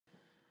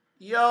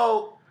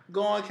Yo,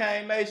 going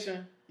Kane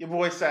Nation. Your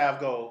boy Sav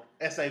Gold.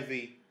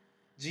 S-A-V.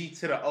 G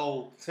to the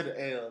O to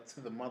the L to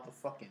the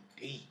motherfucking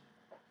D.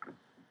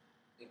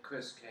 And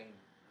Chris Kane,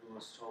 who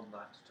was told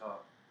not to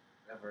talk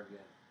ever again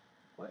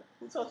What?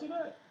 Who told you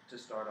that? to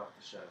start off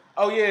the show.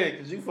 Oh, yeah,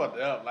 because you fucked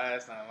it up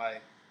last time.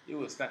 Like, you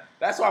was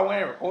that's why we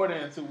ain't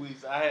recording in 2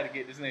 weeks. I had to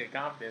get this nigga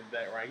confidence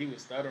back, right? He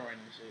was stuttering and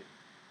shit.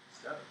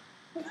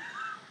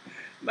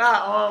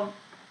 Stuttering?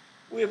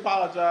 We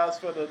apologize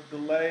for the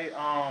delay.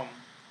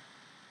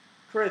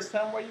 Chris,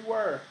 tell me where you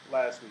were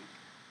last week.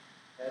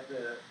 Had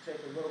to take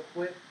a little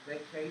quick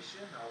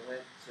vacation. I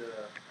went to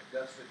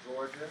Augusta,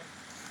 Georgia.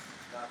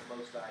 Not the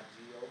most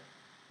ideal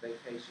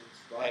vacation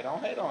spot. Hey,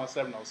 don't hate on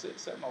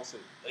 706.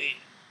 706.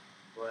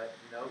 But,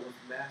 it was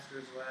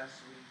Masters last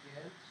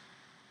weekend.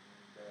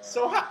 And,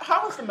 so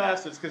how was the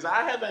Masters? Because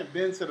I haven't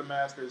been to the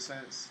Masters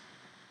since,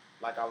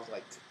 like, I was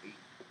like 8.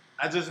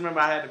 I just remember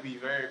I had to be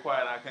very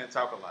quiet and I couldn't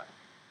talk a lot.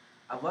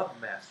 I love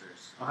the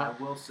Masters. Uh-huh.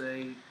 I will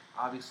say,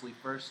 obviously,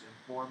 first and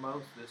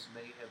foremost, this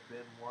may have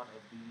been one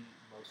of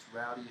the most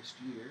rowdiest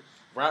years.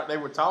 Right? They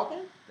were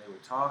talking? They were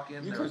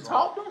talking. You can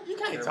talk during? You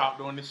can't talk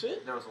during this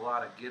shit. There was a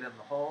lot of get in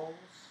the holes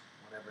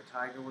whenever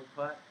Tiger would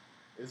putt.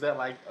 Is that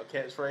like a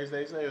catchphrase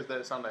they say, or is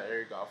that something that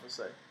every golfer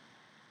say?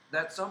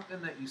 That's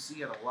something that you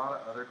see at a lot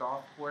of other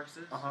golf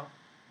courses. Uh-huh.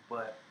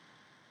 But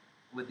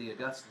with the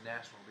Augusta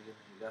National being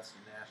the Augusta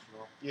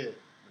National, yeah,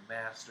 the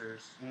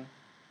Masters,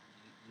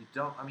 you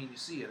don't. I mean, you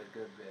see it a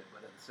good bit,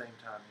 but at the same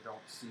time, you don't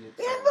see it.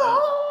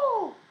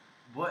 So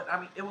but I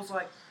mean, it was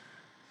like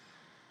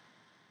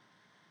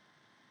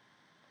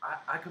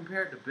I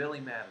compared it to Billy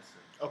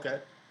Madison. Okay.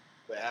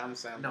 The Adam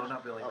Sandler. No,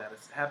 not Billy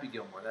Madison. Happy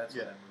Gilmore. That's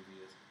what that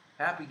movie is.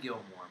 Happy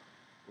Gilmore,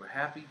 where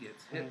Happy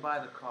gets hit by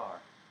the car.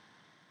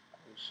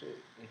 Oh shit!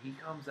 And he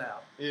comes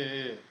out. Yeah.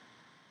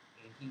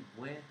 And he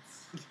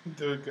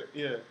wins.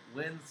 Yeah.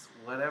 Wins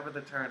whatever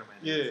the tournament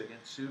is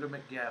against Shooter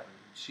McGavin,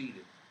 who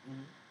cheated.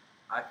 Mm-hmm.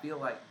 I feel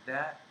like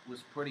that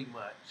was pretty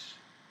much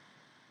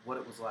what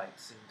it was like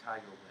seeing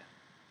Tiger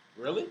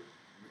win. Really?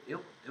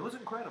 It was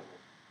incredible.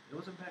 It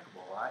was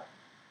impeccable.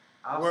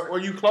 Were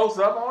you close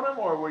up on him,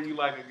 or were you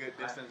like a good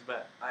distance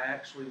back? I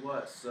actually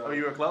was. So,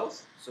 you were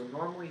close? So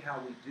normally how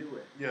we do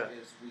it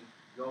is we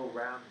go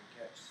around and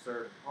catch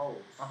certain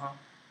holes. Uh-huh.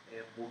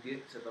 And we'll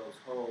get to those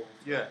holes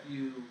a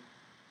few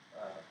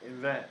in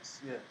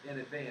advance. In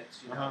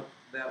advance, Uh-huh.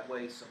 That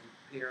way some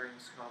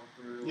pairings come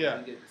through. Yeah.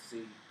 And we get to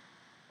see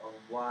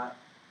a lot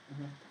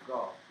of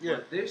golf. Yeah.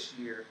 But this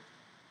year,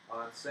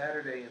 on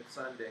Saturday and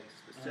Sunday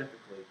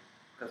specifically,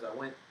 because I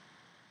went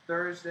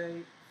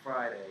Thursday,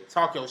 Friday.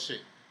 Talk your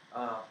shit.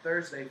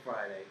 Thursday,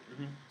 Friday,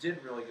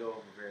 didn't really go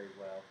over very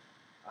well.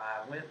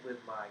 I went with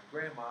my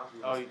grandma,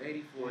 who was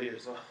 84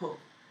 years old,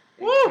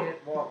 and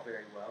can't walk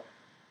very well.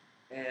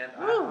 And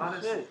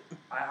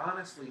I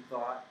honestly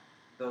thought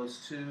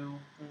those 2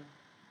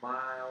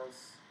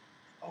 miles,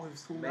 it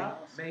was 2 miles?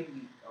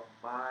 Maybe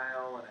a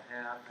mile and a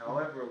half,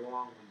 however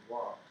long we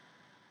walked,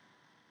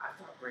 I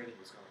thought Brady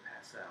was going to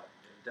pass out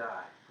and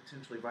die,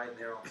 potentially right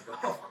there on the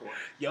golf course.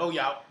 Yo,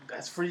 y'all,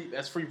 that's free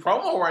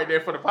promo right there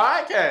for the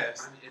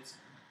podcast. I mean, it's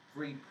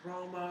free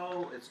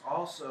promo. It's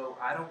also,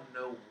 I don't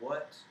know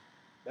what.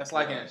 That's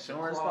like an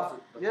insurance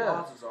policy. The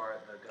clauses are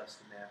at the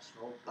Augusta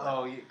National.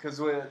 Oh yeah, because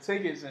with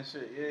tickets and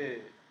shit,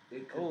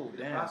 it could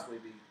possibly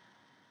be.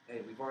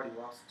 Hey, we've already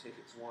lost the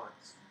tickets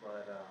once,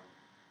 but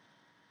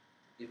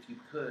if you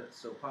could,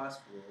 so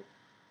possible.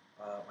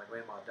 My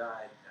grandma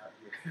died out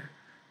here.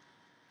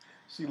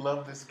 She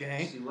loved this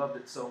game. She loved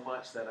it so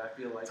much that I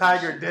feel like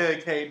Tiger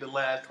dedicated the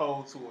last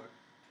hole to her,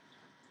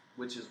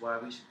 which is why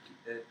we should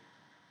keep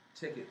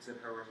tickets in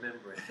her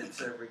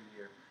remembrance every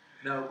year.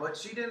 No, but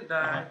she didn't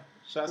die.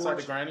 Shouts out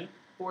to Granny.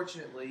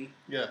 Fortunately,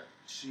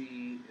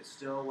 she is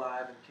still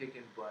alive and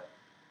kicking, but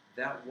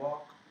that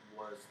walk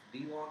was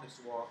the longest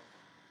walk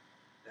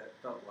that it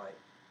felt like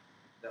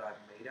that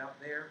I've made out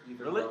there,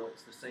 even though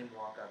it's the same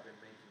walk I've been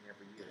making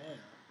every year. Damn.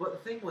 But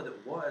the thing with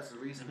it was, the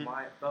reason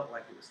why it felt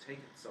like it was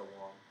taking so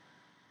long,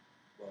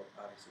 well,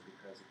 obviously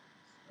because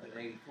it's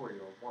an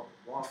 84-year-old woman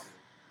walking,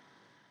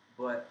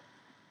 but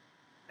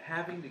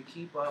having to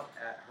keep up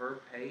at her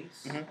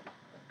pace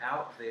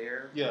out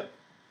there,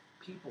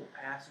 people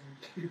passing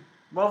you.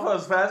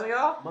 Motherfuckers passing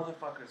y'all?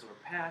 Motherfuckers were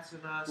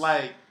passing us.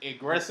 Like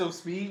aggressive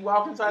speed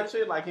walking type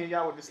shit? Like in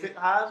y'all with the stick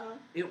Heisman?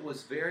 It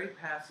was very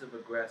passive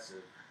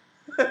aggressive.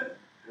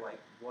 Like,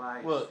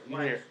 why? Look, you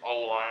hear,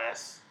 old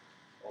ass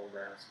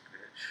bitch.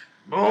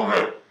 Move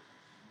it!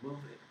 Move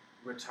it.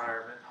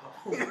 Retirement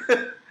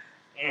home.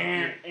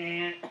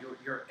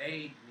 Your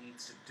aide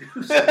needs to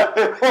do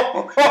something.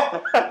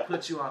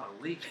 Put you on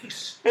a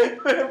leash.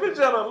 Put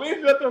you on a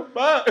leash? What the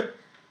fuck?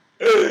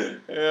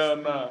 Hell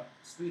nah.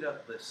 Speed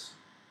up this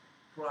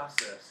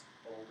process,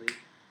 oldie.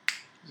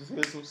 Just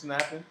hear some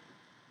snapping.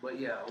 But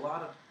yeah, a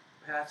lot of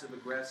passive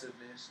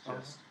aggressiveness,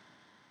 just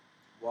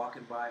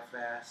walking by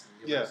fast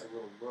and giving us a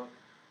little look.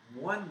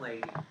 One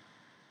lady,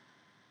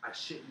 I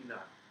shit you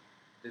not,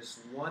 this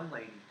one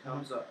lady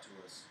comes up to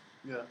us.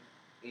 Yeah.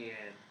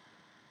 And,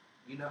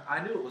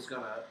 I knew it was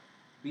going to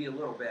be a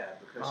little bad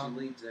because she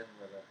leads in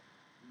with a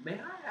May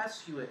I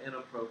ask you an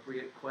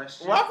inappropriate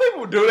question? Why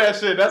people do that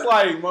shit? That's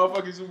like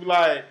motherfuckers who be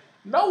like,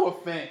 no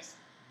offense,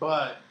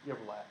 but you're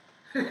black.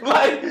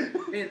 Like,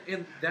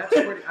 and that's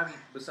pretty. I mean,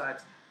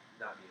 besides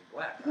not being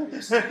black,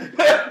 obviously,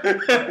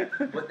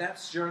 but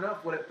that's sure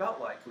enough what it felt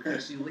like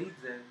because she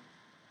leads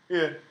in.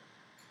 Yeah.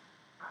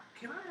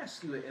 Can I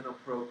ask you an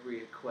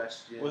inappropriate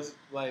question? Was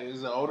like,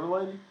 is it an older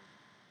lady?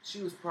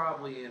 She was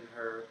probably in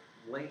her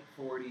late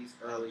 40s,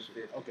 early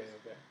 50s. Okay.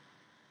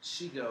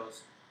 She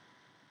goes,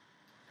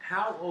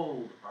 "How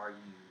old are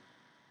you?"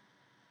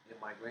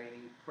 And my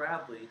granny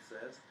proudly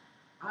says,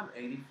 "I'm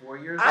 84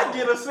 years old. I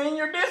get a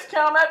senior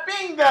discount at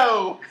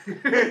bingo."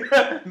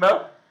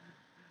 No.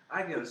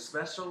 I get a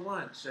special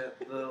lunch at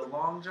the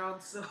Long John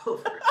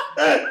Silver.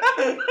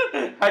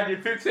 I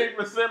get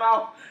 15%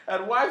 off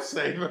at Wife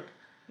Saver.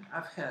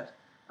 I've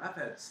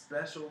had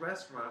special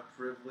restaurant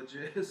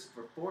privileges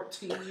for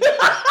 14 years.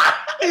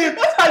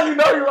 That's how you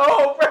know you're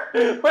old,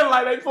 bro. When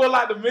like they pull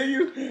out the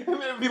menu and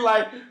it'd be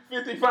like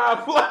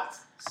 55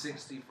 plus.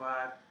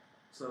 65.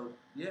 So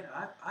yeah,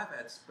 I've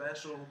had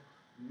special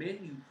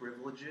menu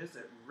privileges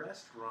at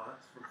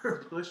restaurants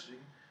for pushing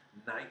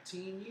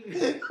 19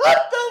 years.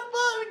 What the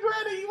fuck,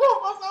 Granny? You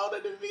almost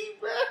older than me,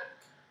 bro.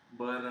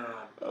 But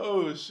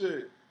oh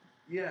shit.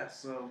 yeah.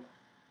 So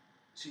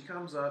she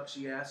comes up.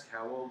 She asks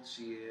how old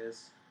she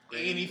is.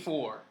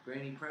 84.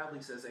 Granny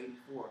proudly says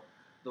 84.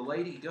 The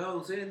lady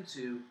goes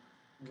into,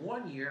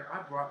 one year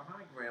I brought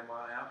my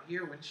grandma out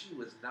here when she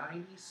was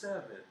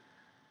 97,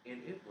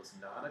 and it was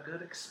not a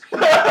good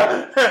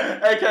experience.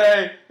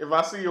 AKA, if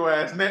I see your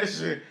ass next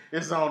year,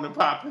 it's on and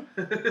popping.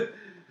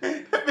 She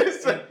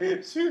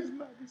was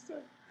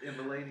 97. And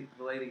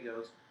the lady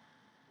goes,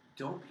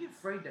 "Don't be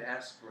afraid to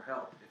ask for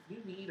help. If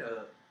you need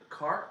a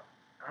cart,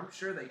 I'm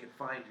sure they can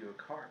find you a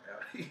cart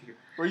out here."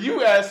 Were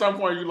you at some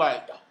point you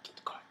like, oh, get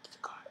the cart.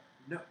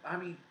 No, I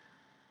mean,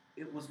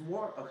 it was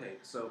more, okay,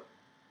 so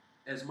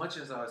as much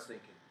as I was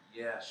thinking,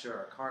 yeah,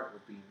 sure, a cart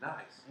would be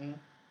nice,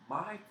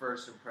 my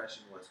first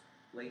impression was,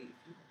 lady,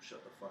 if you don't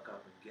shut the fuck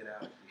up and get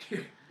out of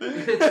here,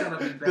 it's going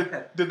to be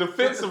bad. The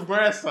defensive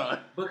grandson.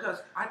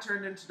 Because I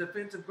turned into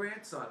defensive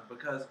grandson,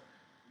 because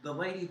the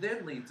lady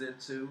then leads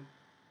into,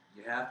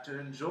 you have to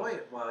enjoy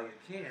it while you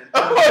can.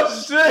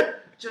 Oh, shit.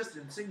 Just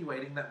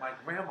insinuating that my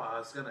grandma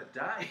is going to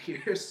die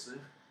here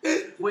soon.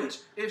 Which,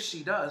 if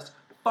she does,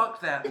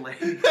 fuck that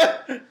lady.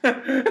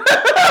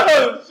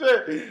 Oh,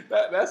 shit.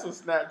 That's a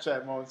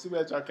Snapchat moment. Too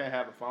bad y'all can't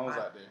have the phones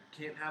out there.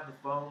 Can't have the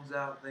phones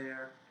out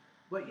there.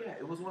 But yeah,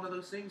 it was one of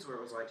those things where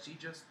it was like she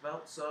just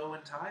felt so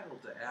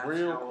entitled to ask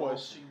Real how old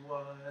question. she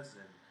was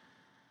and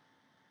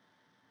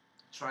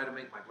try to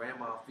make my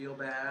grandma feel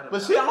bad.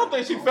 But see, I don't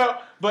think she felt.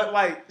 But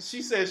like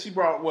she said, she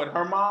brought what,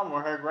 her mom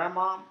or her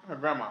grandma? Her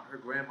grandma. Her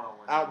grandma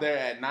went Out there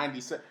at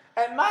 97.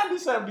 At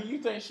 97, do you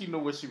think she knew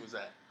where she was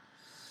at?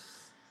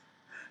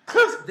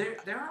 Cause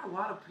there are a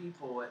lot of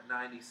people at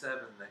 97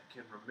 that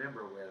can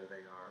remember where they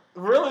are.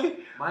 Really?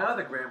 My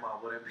other grandma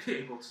wouldn't be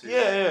able to.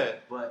 Yeah.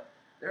 But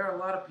there are a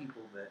lot of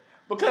people that.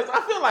 Because I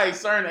feel like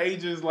certain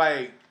ages,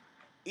 like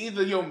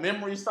either your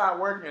memory stop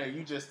working or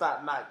you just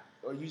stop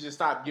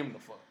giving a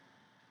fuck.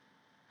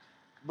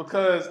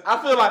 Because I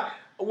feel like,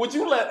 would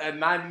you let a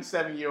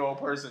 97-year-old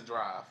person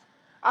drive?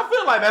 I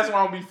feel like that's why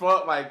I'm gonna be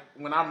fucked. Like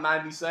when I'm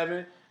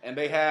 97 and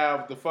they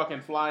have the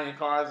fucking flying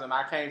cars and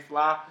I can't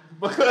fly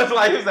because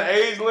like it's an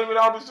age limit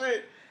on the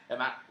shit.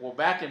 And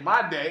back in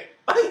my day,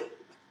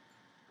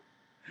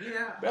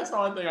 yeah, that's the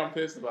only thing I'm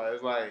pissed about.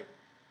 It's like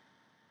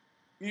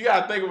you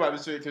gotta think about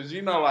this shit because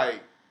you know like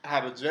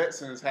how the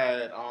Jetsons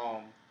had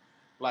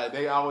like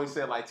they always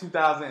said like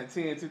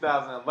 2010,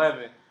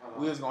 2011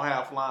 we was gonna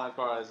have flying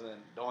cars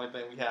and the only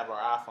thing we have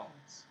are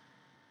iPhones.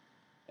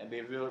 And the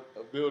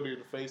ability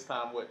to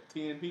FaceTime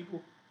 10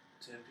 people?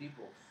 10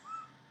 people.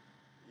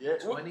 Yeah.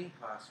 20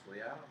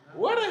 possibly, I don't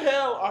know. Where the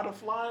hell are the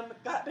flying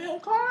goddamn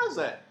cars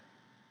at?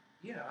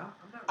 Yeah,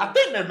 I'm not. I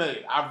think they're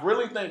made. I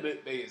really think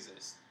that they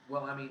exist.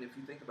 Well, I mean, if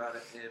you think about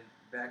it in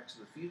Back to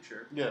the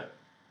Future. Yeah.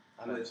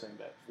 I know you're with, saying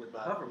that. with the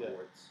hoverboards.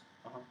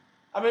 Yeah. Uh-huh.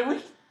 I mean,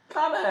 we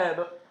kind of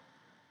had.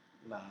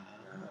 Nah.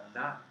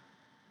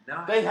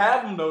 They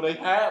have them though. They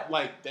have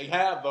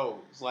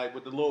those like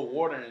with the little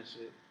water and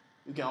shit.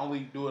 You can only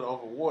do it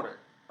over water.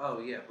 Oh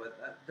yeah,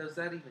 but does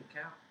that even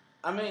count?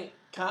 I mean,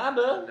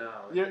 kinda.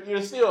 No.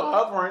 You're still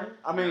hovering.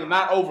 I mean,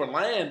 not over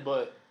land,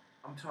 but.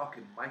 I'm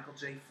talking Michael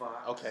J.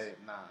 Fox. Okay,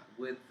 nah.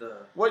 With the.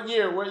 What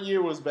year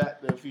was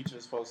Back to the Future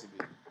supposed to be?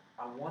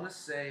 I want to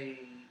say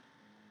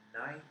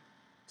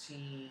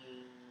 19.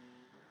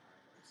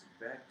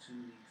 Back to the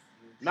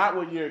Future. Not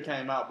what year it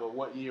came out, but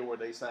what year were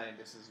they saying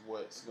this is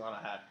what's gonna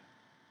happen?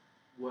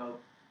 Well,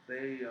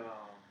 they.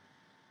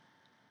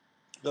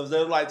 Because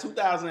they're like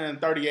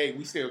 2038.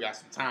 We still got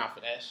some time for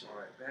that shit. All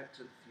right, Back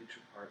to the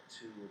Future Part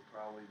 2 would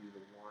probably be the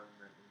one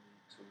that we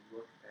need to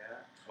look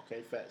at.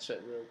 Okay, fact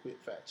check real quick.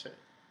 Fact check.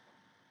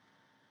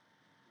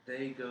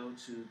 They go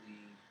to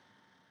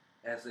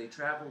as they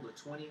travel to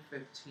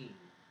 2015.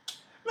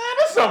 Man,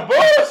 that's some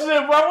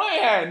bullshit, bro. We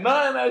ain't had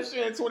none of that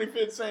shit in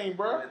 2015,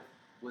 bro.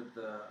 With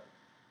the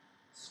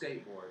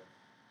skateboard.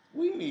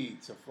 We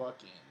need to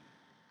fucking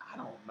I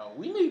don't know.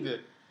 We need to.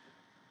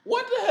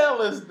 What the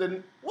hell is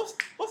what's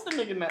the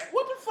nigga name?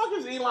 What the fuck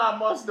is Elon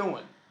Musk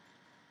doing?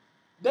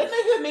 That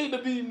nigga need to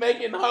be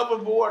making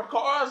hoverboard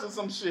cars or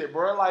some shit,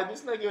 bro. Like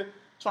this nigga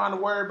trying to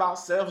worry about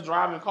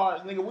self-driving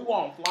cars. Nigga, we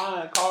want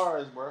flying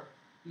cars, bro.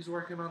 He's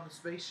working on the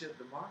spaceship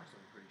to Mars,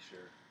 I'm pretty sure.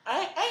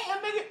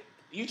 Ain't nigga.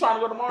 You trying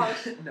to go to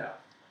Mars? No.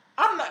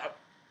 I'm not.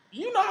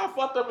 You know how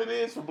fucked up it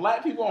is for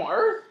black people on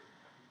Earth?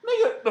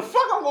 Nigga, the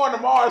fuck I'm going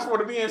to Mars for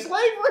to be in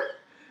slavery?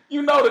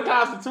 You know the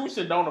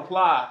Constitution don't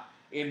apply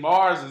in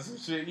Mars and some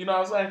shit. You know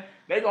what I'm saying?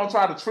 They gonna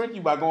try to trick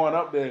you by going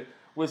up there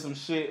with some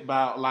shit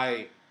about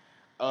like,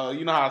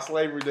 you know how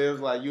slavery is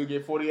like you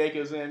get 40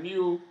 acres in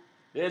you.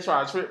 They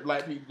try to trick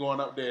black people going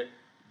up there.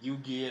 You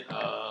get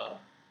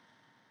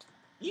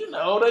you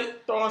know, they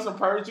throwing some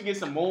perch, you get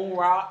some moon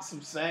rock,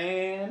 some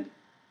sand.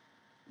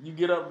 You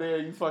get up there,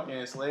 you fucking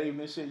enslaved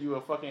and shit. You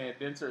a fucking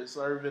indentured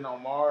servant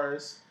on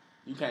Mars.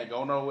 You can't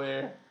go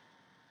nowhere.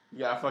 You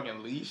got a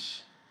fucking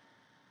leash.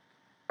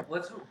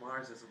 Let's hope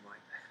Mars isn't like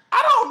that.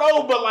 I don't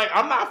know, but like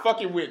I'm not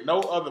fucking with no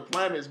other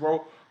planets,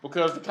 bro,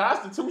 because the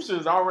Constitution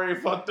is already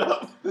fucked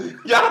up.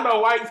 Y'all know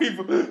white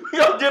people gonna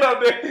get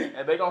up there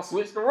and they gonna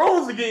switch the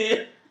rules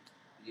again.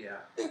 Yeah.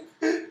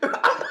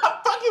 I'm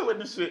not fucking with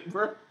this shit,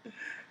 bro.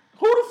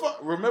 Who the fuck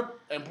remember?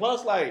 And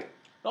plus, like,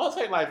 don't it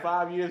take like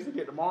 5 years to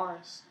get to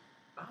Mars?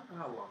 I don't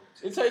know how long it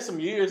It takes. takes some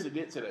years to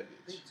get to that I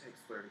bitch. think it takes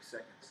 30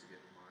 seconds to get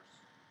to Mars.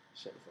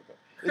 Shut the fuck up.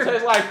 It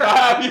takes like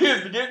 5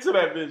 years to get to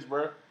that bitch,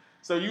 bro.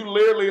 So you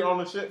literally on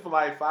the shit for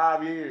like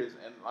 5 years,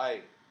 and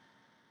like,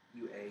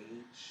 You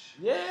age.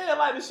 yeah,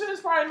 like the shit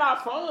is probably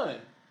not fun.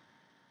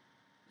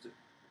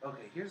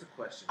 Okay, here's a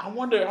question. I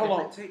wonder. Hold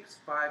on. If it takes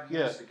 5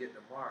 years to get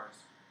to Mars,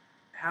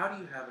 how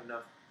do you have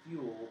enough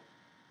fuel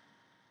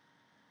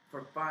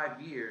for 5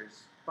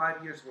 years?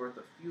 5 years worth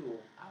of fuel.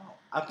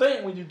 I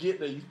think when you get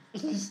there,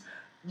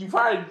 you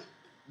probably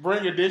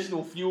bring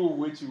additional fuel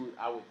with you.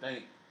 I would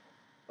think,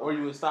 or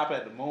you would stop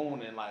at the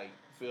moon and like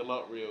fill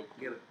up real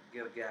quick.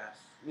 Get a gas.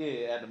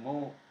 Yeah, at the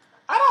moon.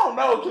 I don't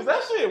know, cause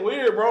that shit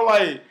weird, bro.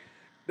 Like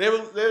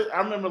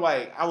I remember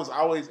like I was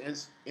always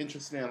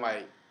interested in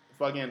like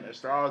fucking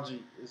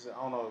astrology.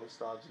 I don't know if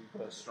astrology,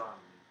 but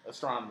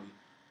astronomy.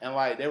 And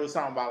like they was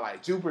talking about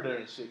like Jupiter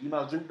and shit. You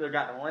know, Jupiter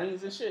got the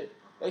rings and shit.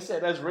 They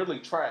said that's really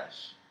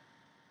trash.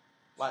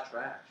 Like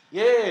trash.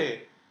 Yeah.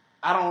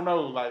 I don't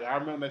know. Like I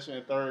remember that shit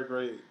in 3rd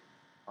grade.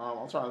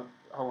 I'm trying to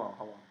hold on.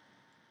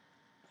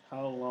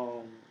 How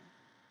long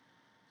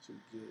to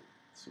get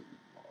to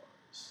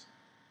Mars?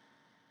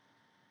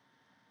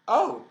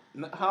 Oh,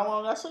 how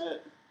long I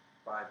said?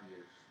 5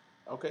 years.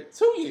 Okay,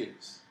 2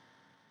 years.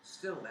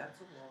 Still, that's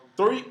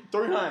a long.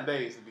 300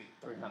 days to be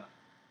 300.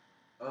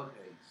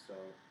 Okay, so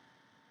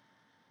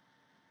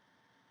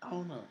I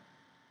don't know.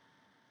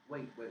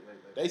 Wait.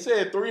 They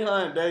said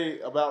 300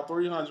 days, about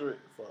 300.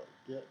 Fuck,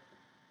 yeah.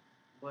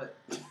 But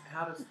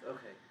how does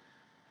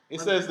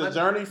It says the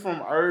journey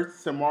from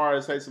Earth to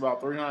Mars takes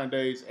about 300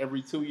 days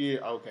every 2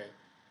 years. Okay,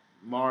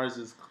 Mars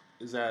is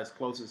at its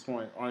closest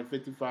point, only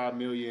 55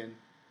 million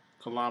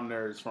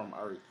kilometers from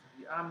Earth.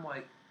 I'm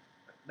like,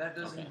 that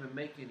doesn't even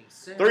make any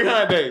sense.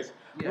 300 days.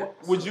 Yeah.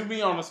 Would you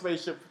be on a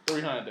spaceship for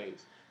 300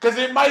 days? Because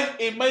it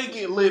may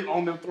get lit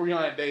on them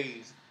 300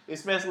 days,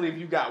 especially if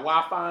you got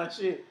Wi-Fi and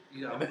shit.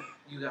 You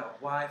got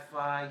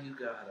Wi-Fi. You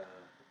got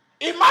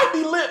It might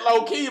be lit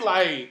low key.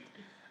 Like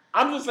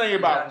I'm just thinking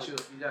about. You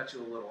got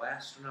you a little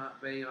astronaut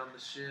bay on the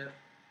ship.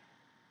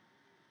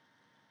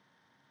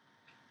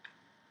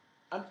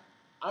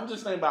 I'm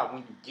just thinking about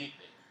when you get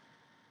there.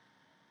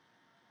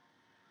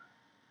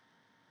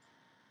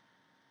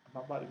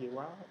 Am I about to get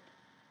robbed?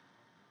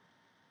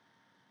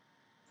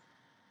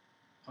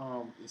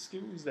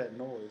 Excuse that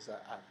noise.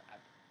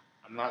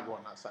 I'm not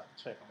going outside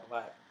to check on the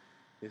light.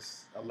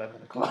 It's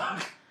 11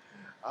 o'clock.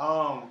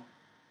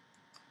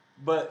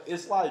 But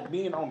it's like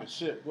being on the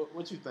ship.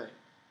 What you think?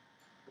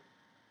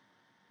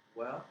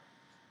 Well,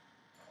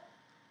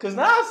 because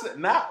now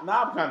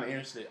I'm kind of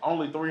interested.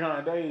 Only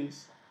 300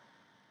 days.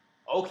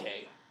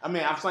 Okay. I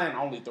mean, I'm saying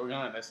only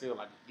 300. That's still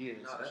like a year.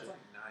 No, that's like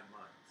 9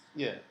 months.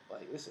 Yeah,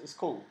 like it's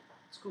cool.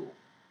 It's cool.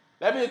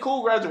 That'd be a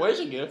cool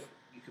graduation gift.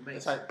 You can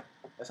make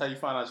that's how you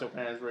find out your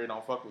parents really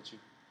don't fuck with you.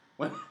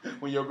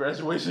 When your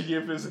graduation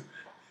gift is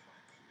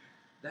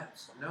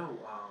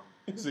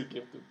it's a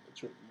gift of a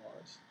trip to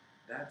Mars.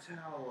 That's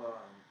how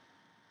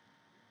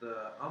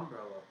the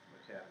Umbrella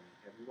Academy.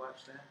 Have you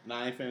watched that? No,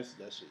 I ain't finished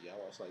that shit. Yeah,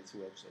 I watched like 2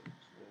 episodes.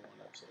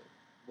 1 episode.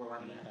 Well,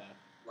 I mean,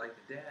 like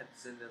the dad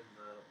sending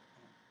the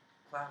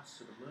clouds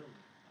to the moon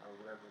or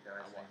whatever the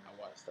guy's name.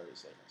 I watched 30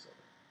 seconds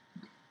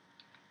of it.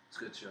 It's a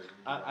good show.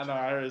 I know.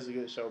 I heard it's a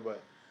good show,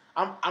 but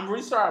I'm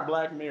restarting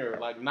Black Mirror.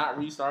 Like not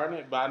restarting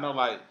it, but I know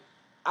like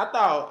I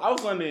thought I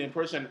was under the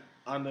impression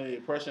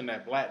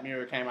that Black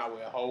Mirror came out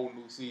with a whole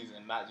new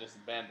season, not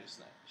just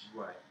Bandersnatch.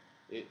 Right.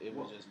 It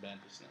was just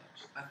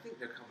Bandersnatch. I think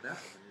they're coming out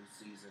with a new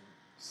season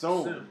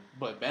soon.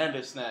 But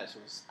Bandersnatch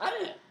was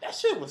that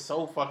shit was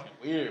so fucking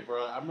weird,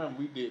 bro. I remember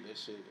we did that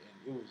shit and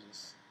it was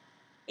just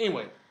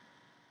anyway.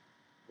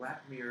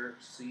 Black Mirror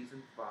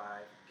Season 5,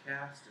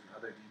 cast and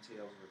other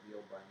details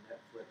revealed by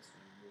Netflix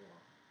and more.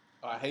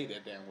 Oh, I hate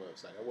that damn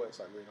website. That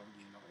website really don't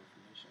give you no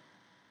information.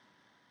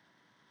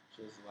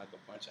 Just like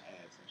a bunch of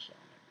ads and shit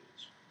on that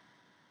bitch.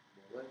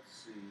 Well, let's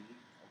see.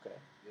 Okay.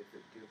 If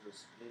it gives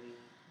us any.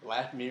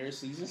 Black Mirror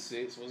season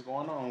 6. What's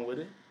going on with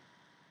it?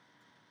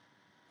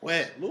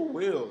 Well, Lou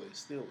Will is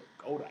still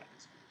a goat out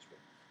this bitch, bro.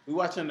 We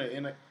watching the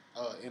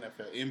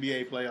NFL,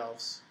 NBA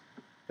playoffs.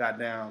 Got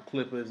down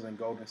Clippers and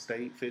Golden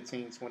State,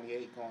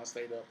 15-28, Golden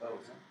State up. Oh,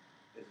 is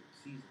it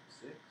season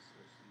 6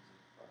 or season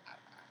 5? I have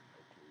no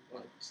clue.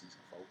 Might be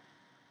season 4.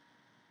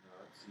 No,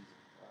 it's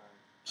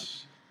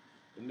season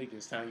 5. The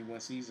niggas telling you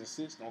when season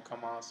 6 gonna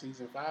come out,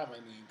 season 5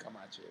 ain't even come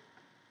out yet.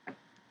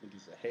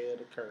 Niggas ahead of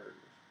the curve.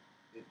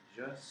 It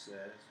just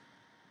says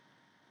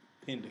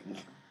Pending.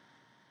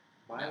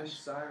 Miley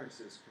Cyrus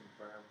is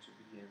confirmed to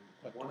be in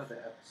one of the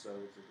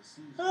episodes of the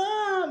season.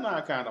 No,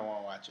 I kind of want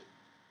to watch it.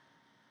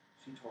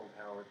 She told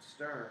Howard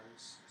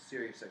Stern's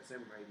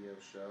SiriusXM radio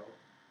show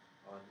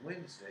on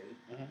Wednesday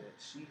that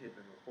she had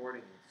been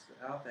reporting in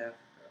South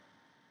Africa,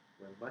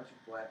 where much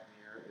of Black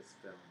Mirror is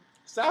filmed.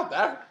 South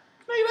Africa?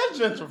 Nigga, that's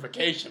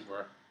gentrification,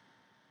 bro.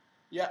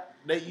 Yeah,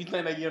 you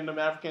think they giving them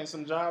Africans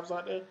some jobs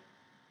out there?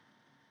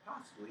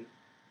 Possibly.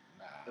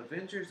 Nah.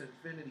 Avengers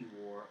Infinity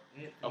War,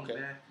 Anthony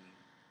Mackie,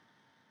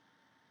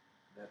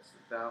 that's the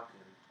Falcon.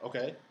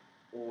 Okay.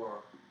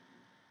 Or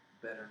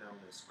better known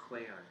as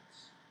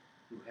Clarence,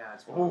 who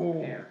has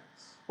both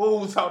parents.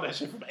 Who saw that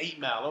shit from 8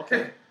 Mile?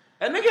 Okay.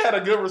 That nigga had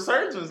a good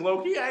resurgence,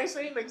 low key. I ain't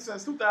seen nigga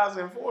since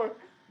 2004.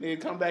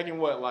 Nigga come back in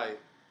what, like?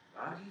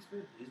 He's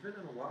been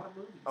in a lot of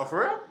movies. Oh,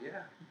 for real?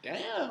 Yeah.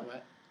 Damn,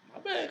 man. My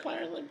bad,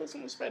 Clarence. Let me put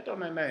some respect on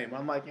that name.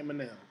 Unlike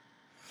Eminem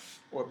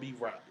or B.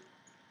 Robbie.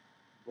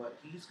 But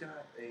he's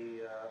got a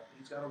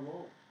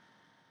role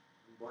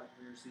in Black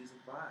Mirror season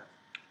 5.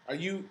 Are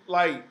you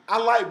like? I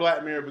like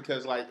Black Mirror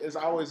because like it's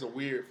always a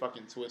weird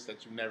fucking twist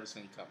that you've never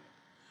seen coming.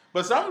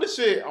 But some of the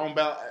shit on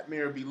Black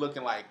Mirror be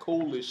looking like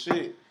cool as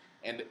shit,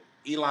 and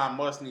Elon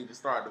Musk need to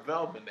start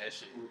developing that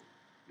shit.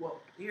 Well,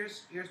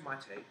 here's my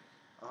take.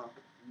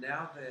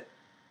 Now that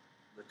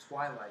the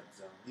Twilight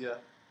Zone,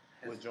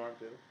 with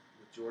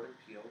Jordan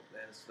Peele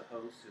as the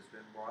host has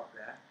been brought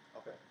back.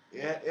 Okay.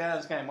 Yeah, it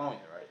has came on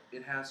yet, right?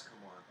 It has come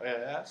on.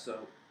 Yeah. So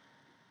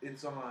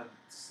it's on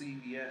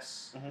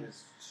CBS,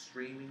 his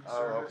streaming service.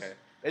 Oh, okay.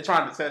 They're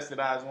trying to test it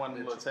out as one of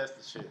the little tester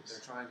shits.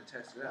 They're trying to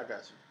test it out. I got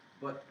you.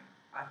 But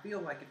I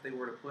feel like if they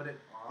were to put it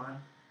on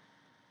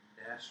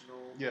national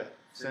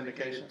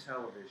syndicated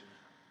television,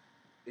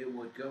 it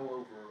would go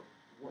over,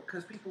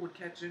 because people would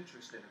catch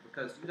interest in it.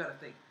 Because you got to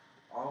think,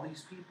 all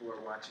these people are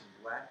watching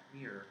Black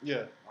Mirror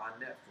on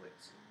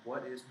Netflix.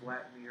 What is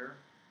Black Mirror?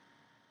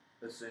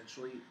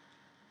 Essentially,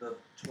 the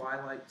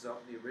Twilight Zone,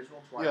 the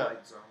original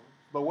Twilight Zone.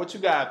 But what you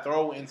gotta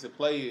throw into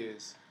play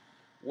is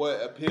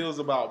what appeals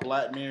about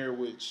Black Mirror,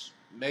 which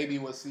maybe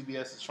what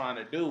CBS is trying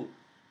to do.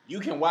 You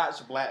can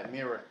watch Black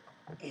Mirror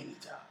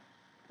anytime.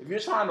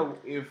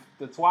 If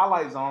the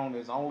Twilight Zone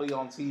is only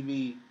on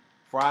TV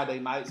Friday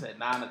nights at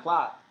 9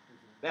 o'clock,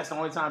 that's the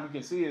only time you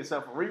can see it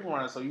except for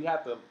reruns. So you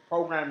have to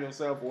program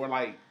yourself or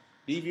like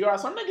DVR.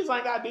 Some niggas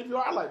ain't got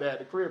DVR like that at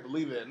the crib,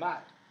 believe it or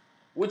not.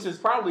 Which is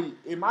probably,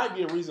 it might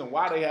be a reason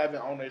why they have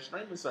it on their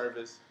streaming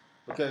service.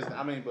 Because,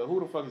 but who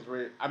the fuck is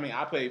ready?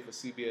 I paid for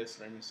CBS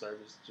streaming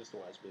service just to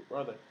watch Big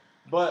Brother.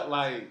 But,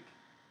 like,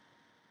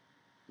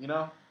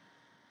 I'll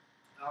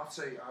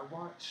say I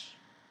watched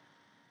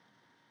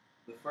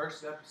the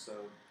first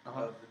episode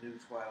of the new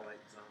Twilight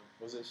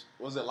Zone.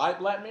 Was it like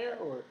Black Mirror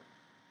or?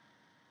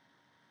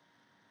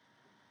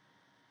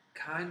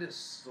 Kind of,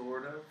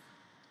 sort of.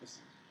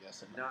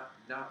 Yes and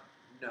no.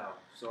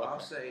 So I'll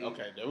say.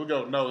 Okay, there we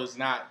go. No, it's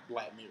not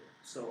Black Mirror.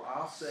 So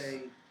I'll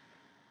say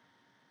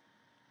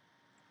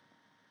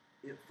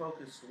it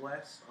focused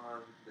less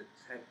on the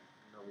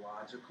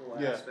technological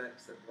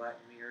aspects that Black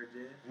Mirror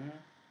did,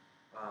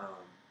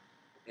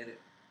 and it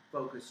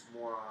focused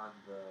more on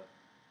the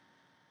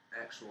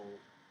actual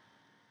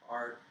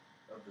art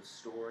of the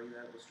story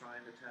that it was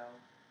trying to tell.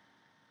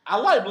 I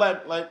like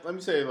let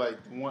me say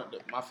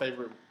my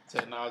favorite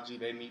technology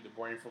they need to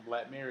bring from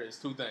Black Mirror is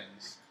two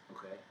things.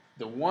 Okay.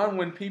 The one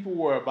when people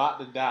were about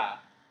to die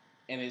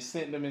and it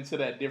sent them into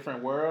that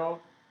different world,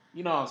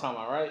 you know what I'm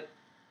talking about, right?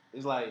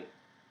 It's like,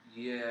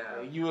 you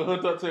were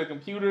hooked up to the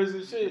computers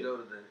and shit. You go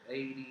to the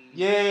 80s.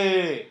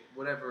 Yeah.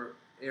 Whatever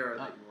era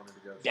that you wanted to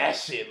go to. That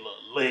shit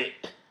looked lit.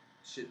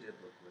 Shit did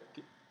look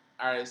lit.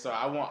 Alright, so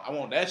I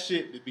want that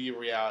shit to be a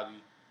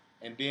reality.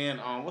 And then,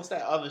 what's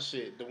that other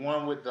shit? The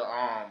one with the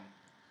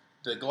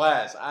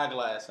eyeglass,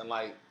 and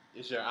like,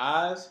 it's your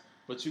eyes,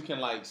 but you can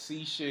like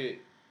see shit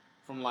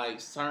from like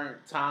certain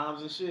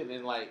times and shit,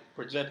 and like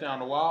project it on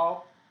the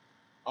wall.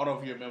 I don't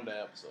know if you remember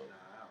that episode.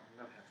 Nah, I'm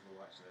gonna have to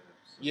watch that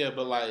episode. Yeah,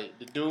 but like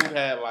the dude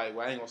had like,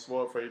 well, I ain't gonna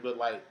spoil it for you, but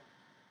like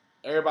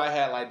everybody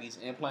had like these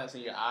implants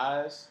in your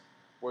eyes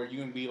where you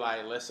can be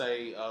like, let's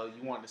say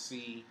you want to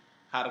see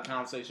how the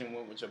conversation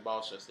went with your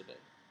boss yesterday.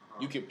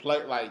 You can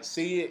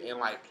see it and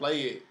like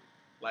play it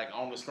like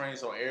on the screen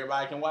so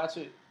everybody can watch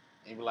it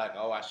and be like,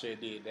 oh, I should have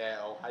did that.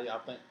 Oh, how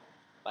y'all think?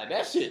 Like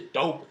that shit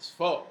dope as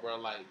fuck, bro.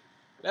 Like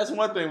that's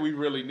one thing we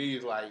really need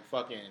is like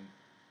fucking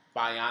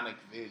bionic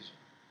vision.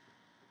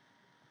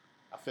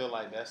 I feel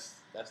like that's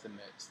the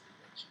next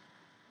invention.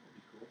 That'd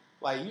be cool.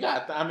 Like you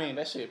got, I mean,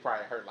 that shit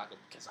probably hurt like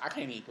because I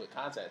can't even put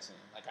contacts in.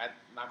 Like I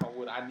knock on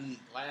wood, I need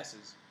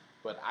glasses,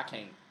 but I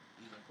can't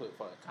even put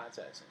fucking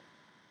contacts in.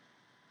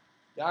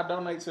 Y'all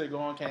donate to the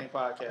Going Cane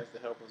podcast to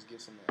help us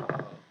get some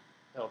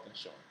health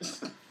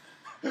insurance.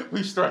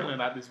 We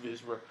struggling out this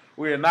bitch, bro.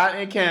 We're not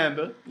in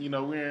Canada. You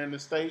know, we're in the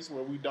States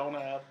where we don't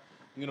have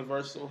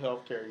universal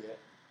health care yet.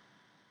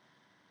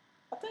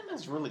 I think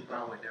that's really dumb.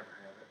 Probably never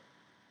have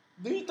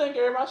it. Do you think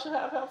everybody should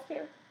have health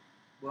care?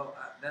 Well,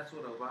 that's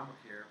what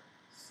Obamacare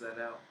set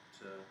out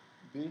to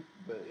be,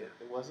 but yeah.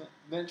 It wasn't.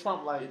 Then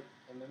Trump that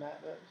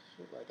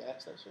shit, like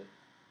asked that shit.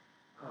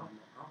 I don't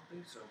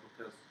think so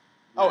because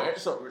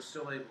we're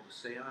still able to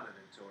stay on it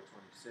until we're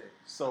 26.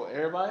 So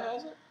everybody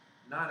has it?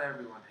 Not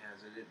everyone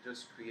has it. It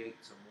just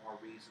creates a more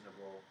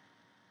reasonable.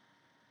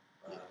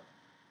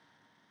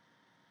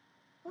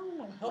 I don't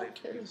know.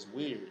 Healthcare is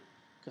weird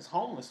because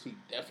homeless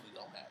people definitely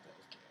don't have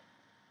healthcare.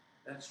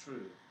 That's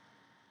true.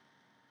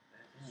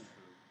 That is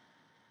true.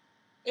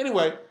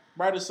 Anyway,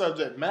 brighter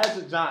subject.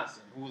 Magic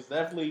Johnson, who was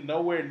definitely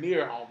nowhere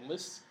near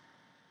homeless,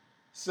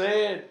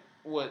 said,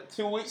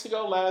 2 weeks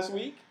ago, last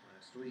week,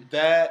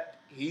 that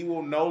he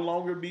will no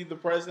longer be the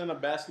president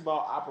of basketball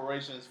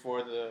operations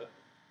for the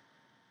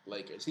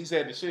Lakers. He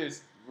said the shit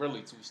is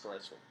really too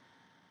stressful.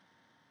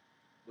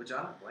 Which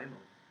I don't blame him.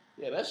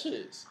 Yeah, that shit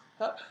is.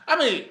 I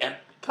mean, and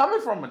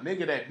coming from a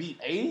nigga that beat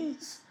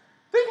AIDS,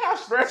 think how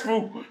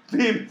stressful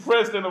being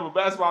president of a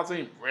basketball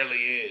team really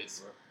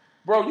is.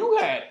 Bro, you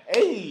had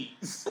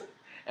AIDS,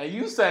 and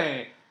you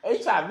saying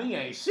HIV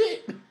ain't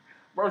shit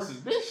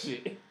versus this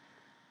shit.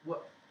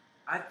 Well,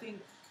 I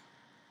think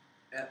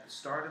at the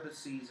start of the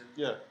season,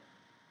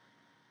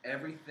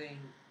 everything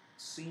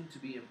seemed to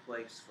be in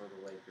place for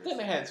the Lakers. I think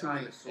they had too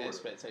many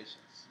expectations.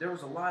 There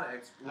was a lot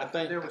of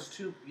there was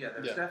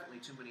definitely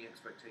too many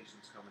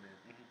expectations coming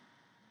in. Mm-hmm.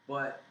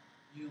 But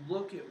you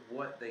look at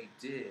what they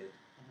did.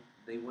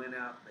 Mm-hmm. They went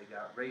out. They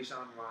got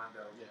Rajon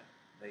Rondo. Yeah.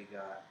 They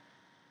got.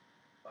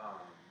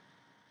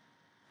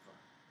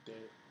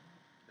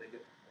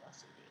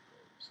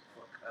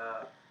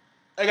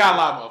 They got a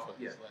lot of motherfuckers.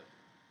 Yeah.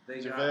 They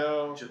JaVale,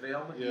 got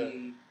JaVale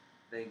McGee. Yeah.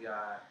 They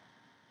got.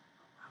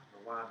 I don't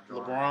know why I'm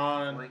drawing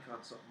LeBron. Blank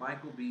on some,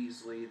 Michael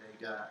Beasley.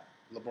 They got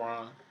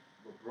LeBron.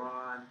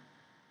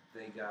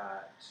 They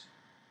got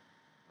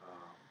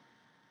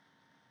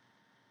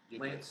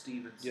Lance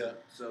Stevenson. Yeah.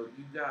 So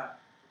you got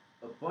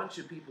a bunch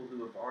of people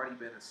who have already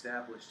been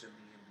established in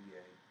the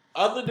NBA.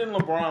 Other than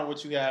LeBron,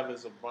 what you have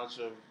is a bunch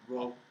of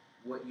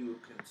what you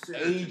would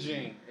consider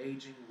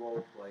aging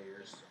role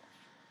players,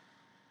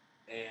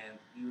 and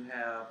you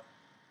have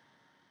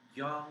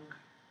young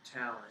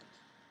talent.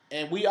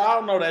 And we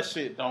all know that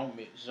shit don't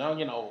mix,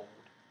 young and old.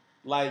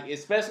 Like,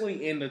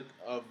 especially in the,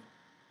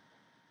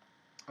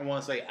 I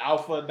want to say,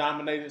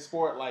 alpha-dominated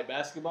sport like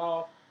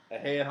basketball, a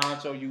head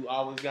honcho, you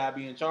always got to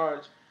be in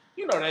charge.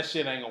 You know that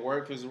shit ain't going to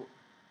work because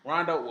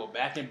Rondo,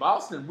 back in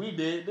Boston, we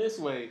did it this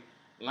way.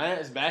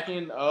 Lance, back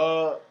in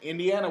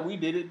Indiana, we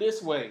did it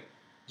this way.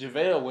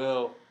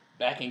 JaVale,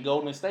 back in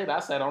Golden State, I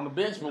sat on the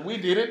bench, but we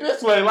did it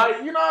this way.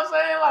 Like, you know what I'm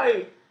saying?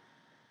 Like,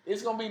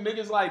 it's going to be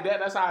niggas like that.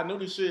 That's how I knew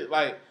this shit.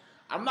 Like,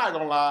 I'm not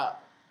going to lie.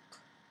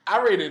 I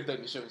really didn't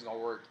think the shit was going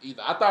to work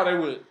either. I thought they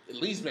would at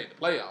least make the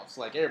playoffs.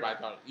 Like, everybody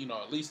thought,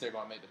 at least they're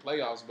going to make the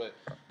playoffs. But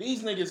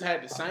these niggas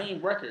had the same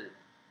record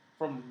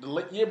from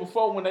the year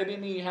before when they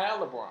didn't even have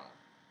LeBron.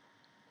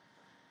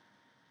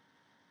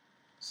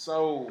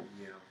 So,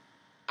 yeah.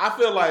 I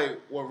feel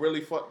like what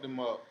really fucked them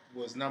up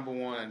was, number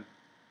one,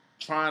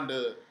 trying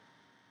to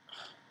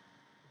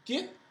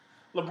get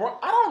LeBron.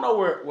 I don't know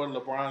what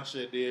LeBron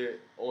should did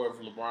or if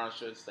LeBron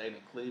should have stayed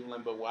in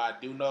Cleveland, but what I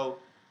do know,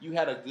 you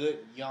had a good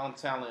young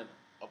talent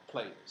of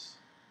players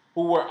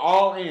who were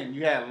all in.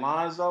 You had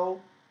Lonzo,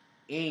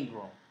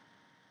 Ingram,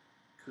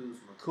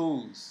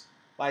 Kuz.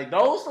 Like,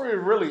 those three are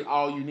really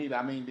all you need.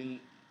 I mean,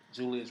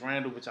 Julius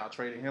Randle, but y'all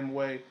traded him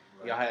away.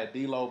 Right. Y'all had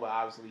D'Lo, but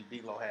obviously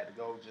D'Lo had to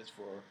go just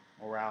for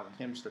morale and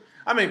chemistry.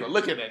 I mean, but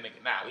look at that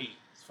nigga now. He's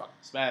fucking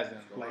spazzing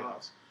in the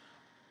playoffs.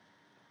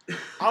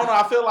 I don't know.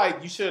 I feel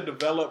like you should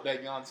develop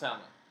that young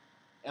talent.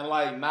 And,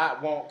 like,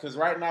 because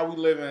right now we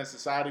live in a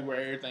society where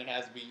everything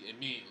has to be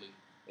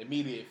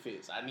immediate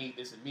fits. I need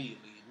this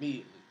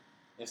immediately.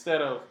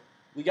 Instead of,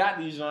 we got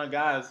these young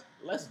guys,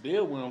 let's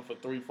build with them for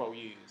 3-4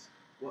 years.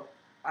 Well,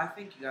 I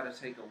think you got to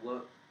take a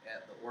look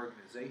at the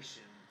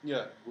organization,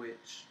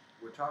 which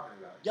we're talking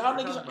about. Y'all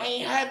niggas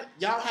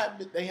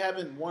they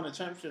haven't won a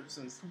championship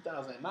since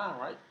 2009,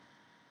 right?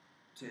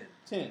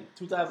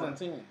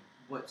 2010.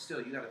 But still,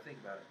 you got to think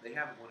about it. They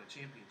haven't won a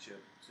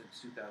championship since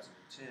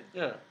 2010.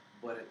 Yeah.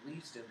 But at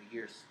least in the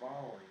years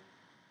following,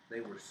 they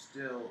were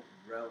still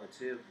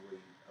relatively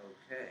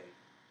okay.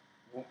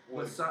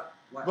 What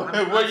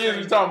years are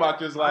you talking about?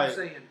 Because I'm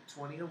saying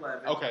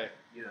 2011. Okay.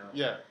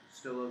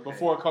 Still okay.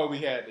 Before Kobe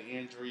had the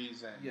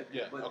injuries and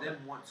then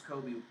once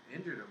Kobe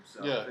injured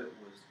himself, it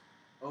was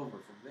over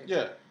from there.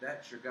 Yeah.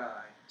 That's your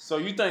guy. So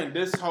you think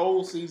this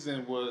whole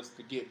season was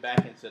to get back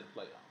into the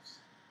playoffs?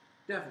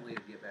 Definitely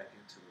to get back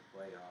into the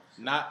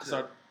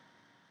playoffs.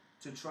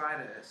 To try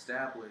to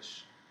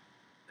establish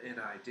an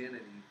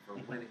identity for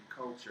winning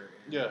culture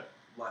in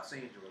Los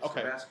Angeles for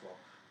basketball,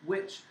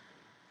 which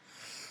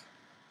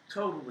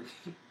totally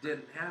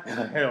didn't happen.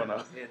 Hell no.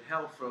 And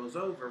hell froze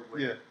over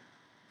when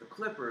the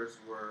Clippers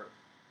were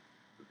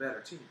the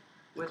better team.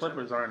 The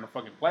Clippers are in the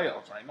fucking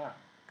playoffs right now.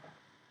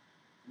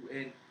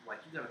 And like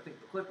you got to think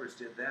the Clippers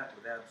did that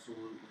with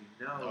absolutely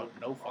no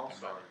fucking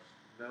stars,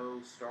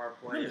 no star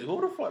players. Really,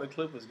 who the fuck the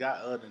Clippers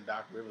got other than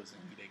Doc Rivers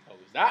and be their coach?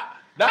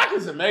 Doc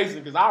is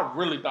amazing because I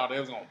really thought they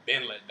was gonna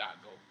then let Doc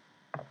go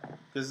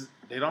because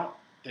they don't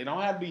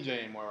have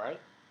DJ anymore, right?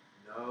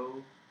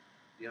 No,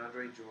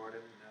 DeAndre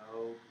Jordan,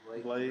 no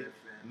Blake Griffin,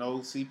 no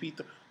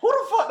CP3. Who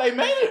the fuck they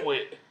made it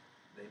with?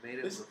 They made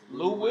it with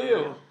Lou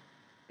Will.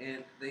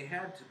 And they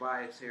had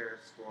Tobias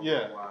Harris for a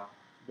little while.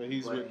 But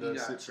he got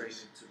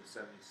traded to the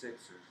 76ers.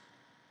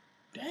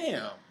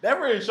 Damn. That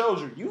really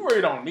shows you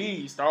really don't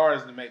need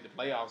stars to make the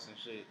playoffs and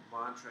shit.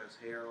 Montrezl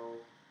Harrell.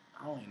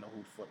 I don't even know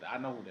who the fuck I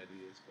know who that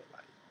is, but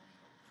like I don't even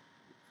know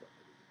who the fuck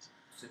that is.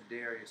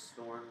 Sindarius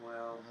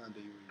Thornwell. Do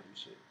you really do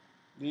shit?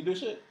 Do you do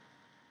shit?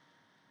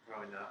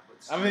 Probably not,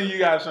 but still. I mean, you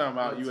got something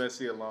about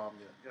USC alum,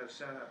 You got to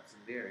shout out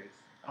Sindarius.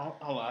 Hold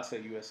on, I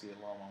said USC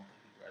alum. I don't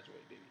think he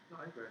graduated, did he? No,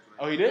 he graduated.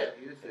 Oh, he did?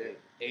 He was there.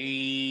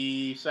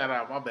 Hey, shout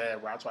out. My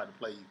bad, bro. I tried to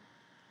play you.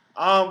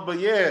 But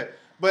yeah.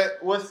 But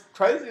what's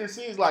crazy to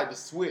see is like the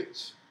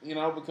switch, you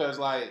know, because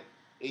like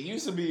it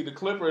used to be the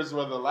Clippers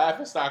were the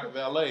laughingstock of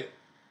LA.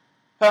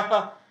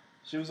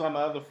 She was on the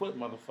other foot,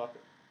 motherfucker.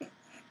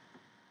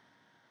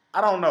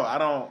 I don't know. I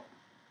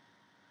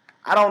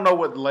don't know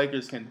what the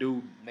Lakers can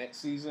do next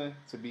season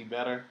to be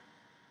better,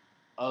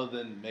 other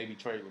than maybe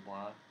trade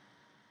LeBron.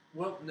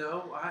 Well,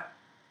 no,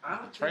 I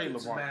don't think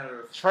it's a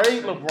matter of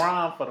trade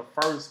LeBron for the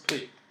first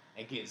pick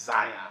and get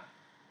Zion.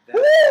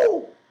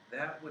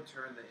 That would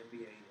turn the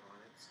NBA on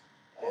its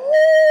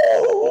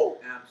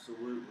head.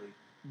 Absolutely.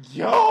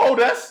 Yo,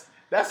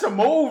 that's a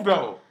move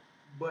though.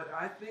 But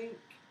I think,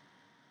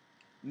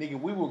 nigga,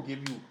 we will give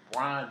you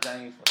LeBron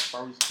James for the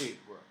first pick,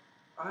 bro.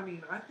 I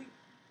mean, I think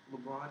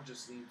LeBron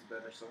just needs a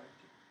better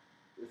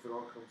sidekick. If it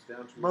all comes down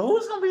to it. But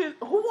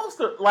who wants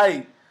to,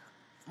 like,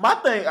 my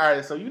thing, all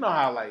right, so you know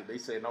how, like, they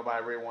say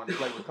nobody really wanted to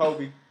play with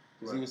Kobe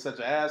because he was such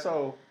an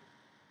asshole.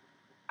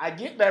 I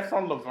get that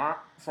from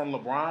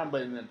LeBron,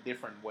 but in a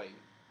different way.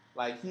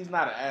 Like, he's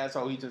not an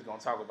asshole. He's just going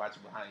to talk about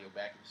you behind your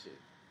back and shit.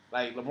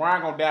 Like,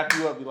 LeBron going to dap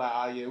you up be like,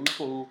 oh, yeah, we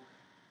cool.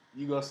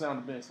 You go sit on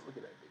the bench. Look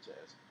at that bitch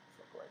ass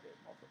motherfucker right there.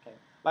 Motherfucker.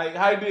 Like,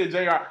 how he did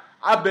JR.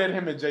 I bet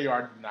him and JR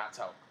do not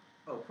talk.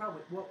 Oh,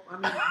 probably. Well, I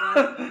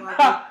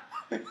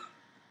mean,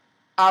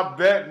 I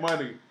bet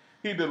money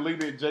he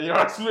deleted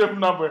J.R. Smith's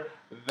number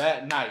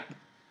that night.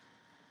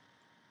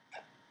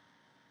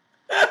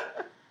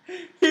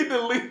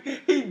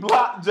 He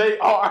blocked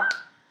J.R.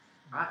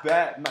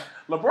 that night.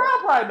 LeBron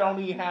probably don't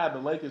even have the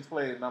Lakers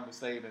player number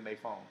saved in his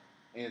phone.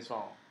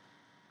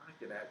 I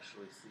could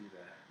actually see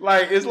that.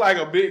 Like, it's like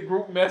a big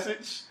group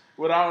message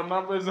with all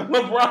numbers and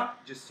LeBron.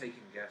 Just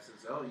taking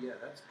guesses. Oh, yeah,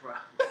 that's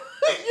probably.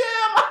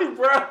 Yeah, like,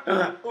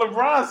 bro.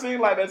 LeBron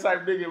seemed like that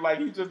type of nigga, like,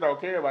 he just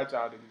don't care about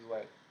y'all niggas.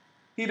 Like,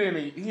 he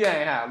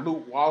ain't have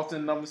Luke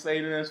Walton number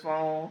saved in his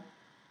phone.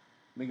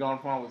 Nigga on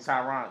the phone with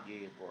Tyron.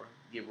 Yeah, bro.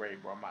 Get ready,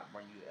 bro. I'm about to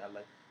bring you to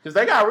LA. Because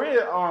they got rid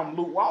of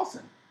Luke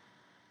Walton.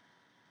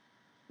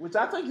 Which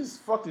I think is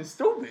fucking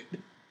stupid.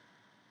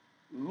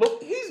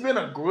 Look, he's been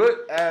a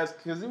good ass,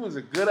 because he was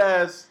a good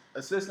ass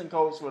assistant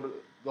coach for the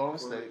Golden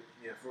State.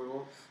 Yeah, for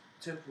a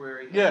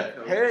temporary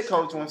head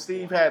coach when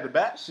Steve had the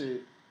back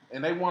shit.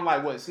 And they won,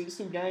 like, what,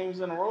 62 games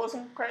in a row or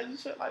some crazy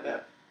shit like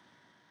that?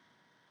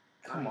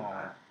 Come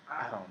on.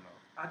 I don't know.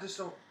 I just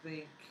don't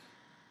think...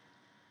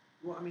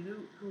 Well, I mean,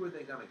 who are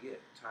they going to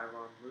get?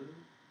 Tyronn Lue?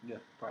 Yeah,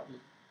 probably.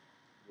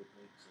 Would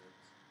make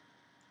sense.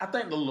 I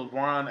think the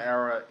LeBron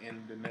era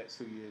in the next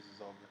 2 years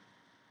is over.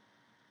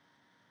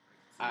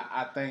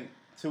 I think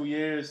 2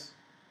 years...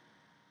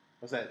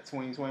 What's that,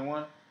 2021?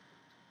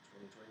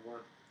 2021.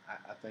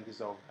 I think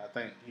it's over. I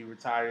think he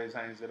retires,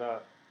 hangs it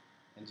up,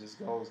 and just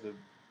goes to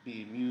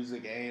be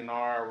music,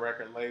 A&R,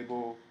 record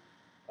label,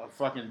 a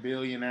fucking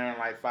billionaire in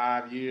like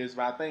 5 years.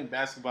 But I think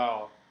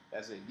basketball,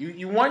 that's it.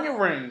 You won your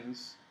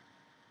rings.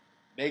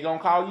 They gonna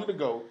call you the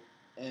GOAT.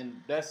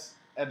 And that's,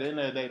 at the end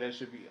of the day, that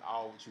should be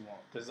all what you want.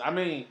 Because, I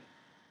mean,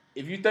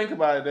 if you think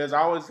about it, there's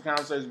always the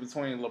conversation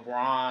between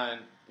LeBron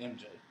and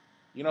MJ.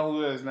 You know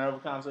who there's never a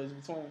conversation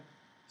between?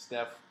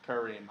 Steph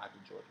Curry and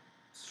Michael Jordan.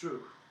 It's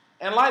true.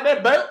 And like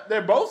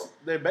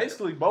they're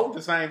basically both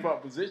the same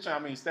fuck position. I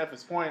mean, Steph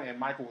is point and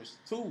Michael was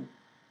 2.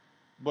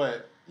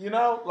 But, you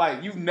know, like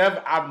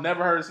I've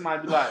never heard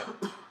somebody be like,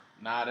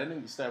 nah, that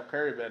nigga Steph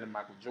Curry better than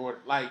Michael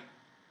Jordan. Like,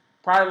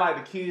 probably like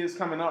the kids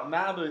coming up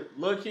now, the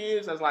little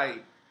kids that's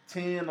like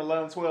 10,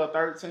 11, 12,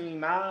 13,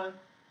 9,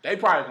 they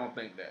probably gonna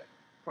think that.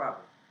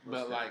 Probably.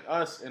 But like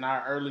us in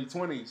our early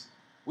 20s,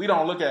 we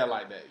don't look at it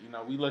like that. You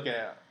know, we look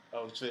at,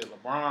 oh shit,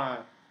 LeBron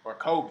or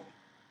Kobe.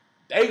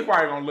 They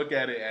probably gonna look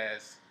at it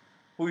as,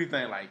 who you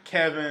think, like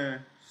Kevin?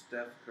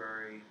 Steph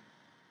Curry,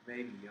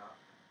 maybe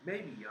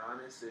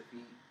Giannis if he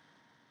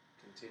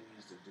can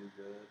continues to do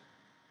good.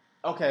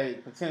 Okay,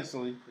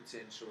 potentially.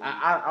 Potentially.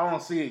 I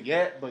don't see it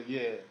yet, but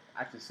yeah,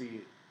 I can see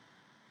it.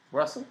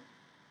 Russell?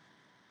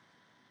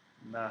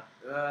 Nah.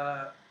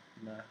 Nah.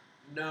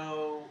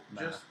 No,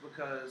 just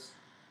because.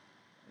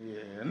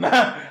 Yeah,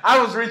 nah.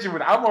 I was reaching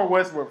with. I'm a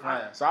Westbrook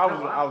fan, so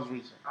I was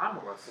reaching. I'm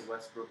a Russell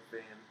Westbrook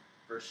fan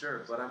for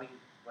sure, but I mean,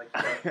 like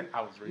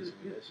I was reaching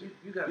with that shit.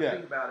 You got to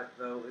think about it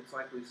though. It's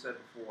like we said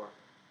before.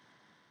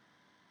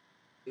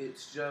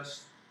 It's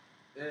just,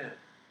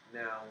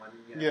 now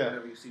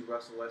whenever you see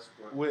Russell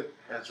Westbrook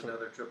has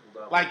another triple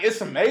double, like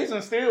it's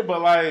amazing still, but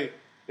like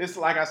it's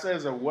like I said,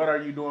 it's a what are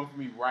you doing for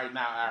me right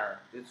now era.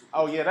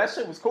 Yeah, that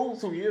shit was cool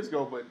 2 years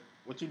ago, but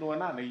what you doing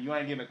now, nigga? You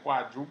ain't getting a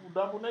quadruple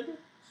double, nigga.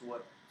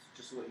 So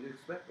just what you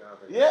expect out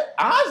of it. Yeah,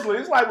 honestly,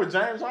 it's like with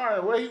James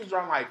Harden, where he was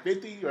dropping like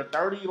 50 or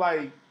 30,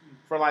 like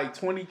for like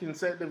 20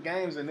 consecutive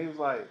games, and he was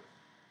like,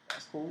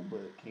 "That's cool,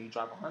 but can you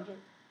drop 100?"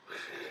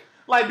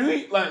 Like,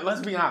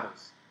 let's be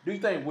honest. Do you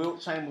think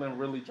Wilt Chamberlain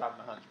really dropped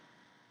 100?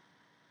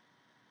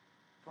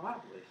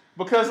 Probably.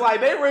 Because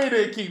like they really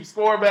did keep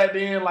score back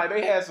then. Like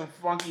they had some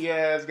funky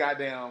ass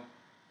goddamn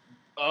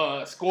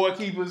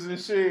scorekeepers and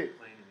shit.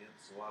 Playing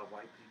against a lot of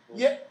white people.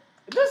 Yeah,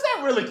 does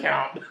that really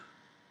count?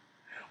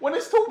 When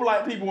it's 2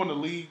 black people in the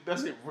league,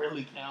 does it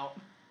really count?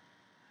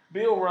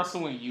 Bill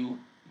Russell and you.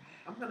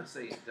 I'm gonna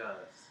say it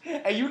does.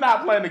 And you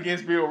not playing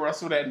against Bill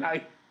Russell that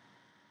night.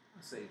 I'm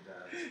gonna say it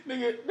does.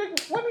 Nigga,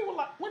 when he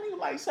was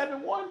like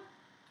 7'1"?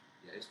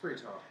 Yeah, it's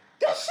pretty tall.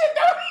 That shit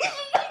don't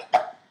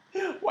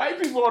even white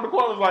people on the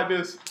corners like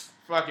this.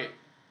 Fuck it.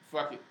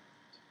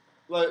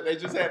 Look, they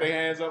just had their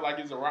hands up like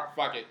it's a rock.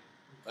 Fuck it.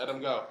 Let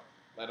them go.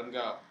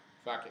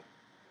 Fuck it.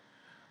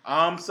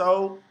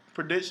 So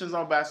predictions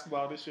on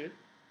basketball this year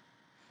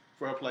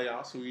for a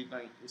playoffs. Who you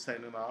think is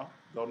taking it all?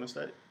 Golden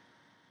State.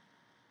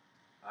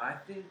 I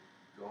think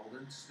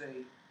Golden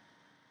State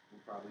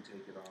will probably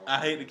take it all. I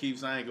hate to keep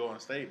saying Golden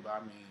State, but I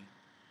mean,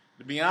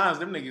 to be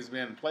honest, them niggas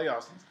been in the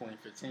playoffs since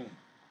 2015.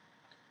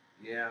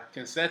 Yeah.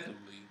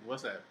 Consecutively.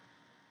 What's that?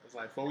 It's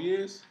like 4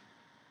 years?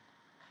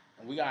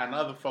 And we got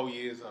another 4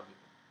 years of it.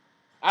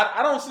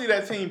 I don't see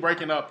that team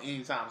breaking up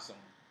anytime soon.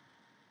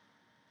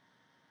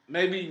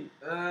 Maybe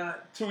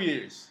 2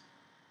 years.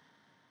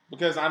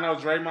 Because I know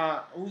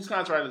Draymond, whose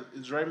contract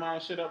is Draymond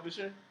shit up this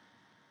year?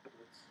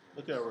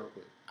 Look at it real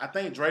quick. I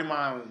think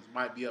Draymond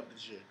might be up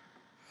this year.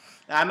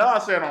 Now, I know I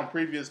said on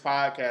previous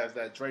podcasts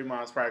that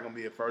Draymond's probably going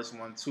to be the first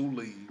one to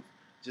leave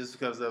just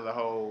because of the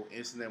whole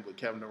incident with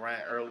Kevin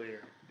Durant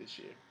earlier this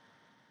year.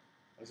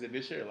 Was it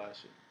this year or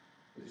last year?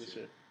 This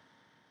year.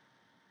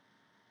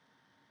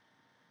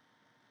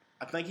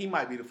 I think he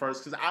might be the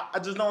first because I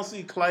just don't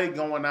see Clay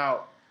going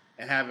out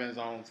and having his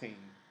own team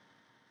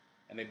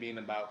and it being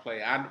about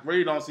Clay. I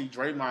really don't see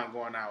Draymond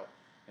going out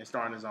and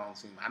starting his own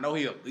team. I know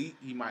he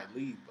might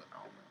leave, but I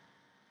don't know.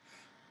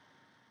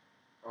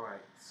 All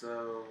right,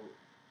 so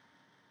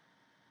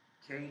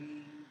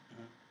KD,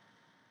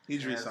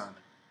 he's re-signing.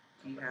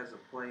 He has a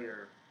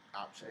player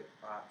option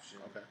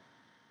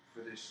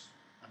for this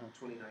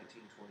 2019-2020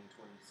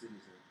 season.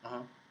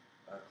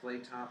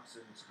 Klay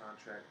Thompson's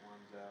contract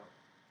runs out.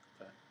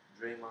 Okay.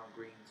 Draymond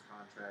Green's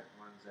contract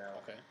runs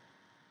out. Okay.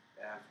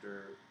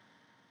 After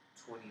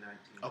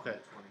 2019-2020. Okay.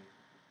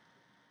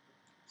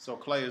 So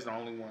Klay is the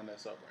only one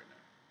that's up right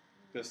now.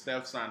 Because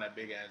Steph signed that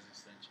big ass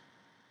extension.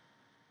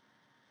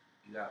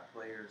 You got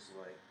players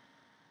like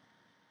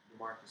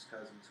DeMarcus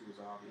Cousins, who was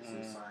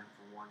obviously signed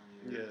for 1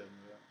 year. Yeah.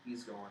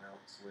 He's going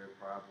elsewhere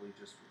probably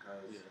just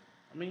because. Yeah.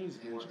 I mean, he's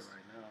injured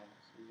right now.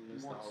 So he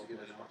wants to get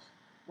his money.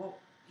 Well,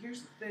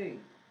 here's the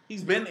thing.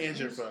 He's been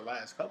injured for the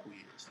last couple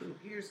years too.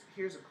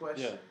 Here's a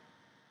question. Yeah.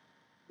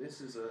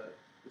 This is a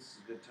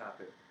good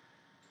topic.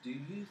 Do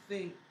you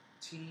think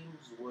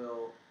teams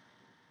will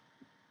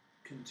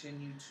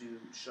continue to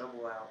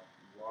shovel out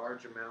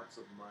large amounts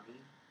of money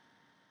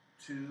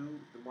to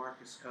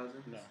DeMarcus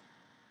Cousins? No.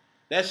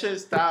 That shit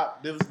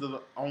stopped. This was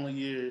the only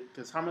year.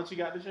 Because how much he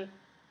got this year?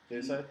 Did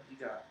it say? He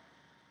got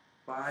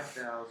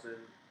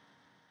 5,000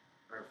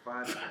 or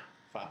 5,000.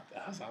 5,000.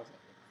 I was like,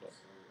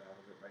 out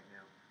of it right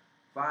now.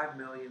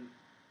 $5,337,000.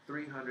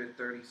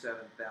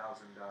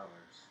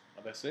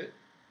 Oh, that's it?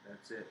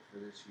 That's it for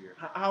this year.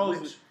 How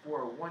is it?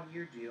 For a 1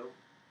 year deal,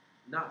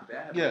 not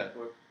bad. Yeah.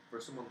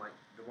 For someone like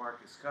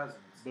DeMarcus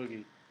Cousins.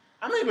 Boogie.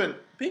 I mean,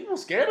 but people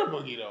scared of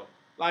Boogie though.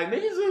 Like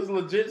niggas is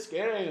legit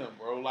scared of him,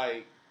 bro.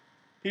 Like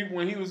people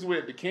when he was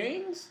with the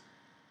Kings,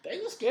 they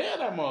was scared of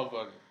that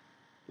motherfucker.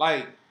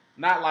 Like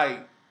not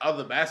like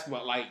other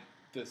basketball, like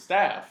the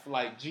staff,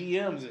 like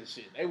GMs and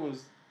shit. They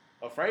was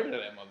afraid of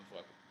that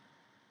motherfucker.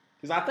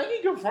 Cause I think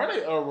he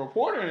confronted a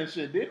reporter and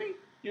shit, didn't he?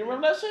 You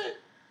remember that shit?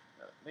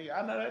 Nigga,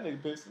 I know that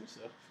nigga pissed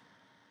himself.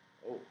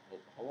 Oh,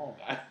 hold on,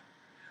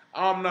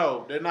 guy.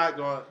 No, they're not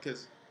going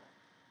because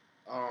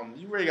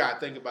you really gotta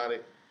think about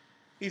it.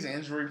 He's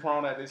injury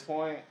prone at this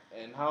point,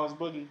 and how's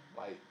Boogie?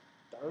 Like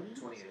 30?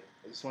 28.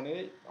 It's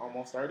 28,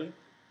 almost 30.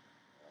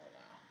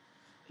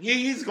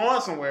 He's going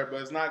somewhere, but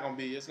it's not gonna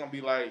be. It's gonna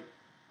be like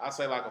I'd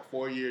say like a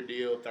 4-year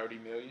deal, $30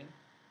 million.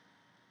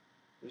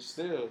 Which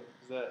still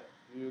is that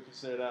you would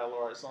consider that a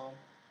large sum?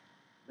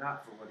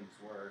 Not for what he's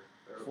worth,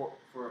 or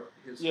for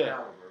his Yeah.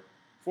 caliber.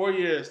 4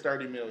 years,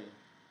 $30 million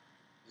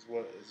is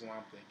what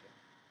I'm thinking.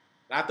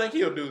 And I think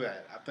he'll do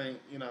that. I think,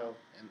 and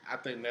I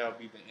think that'll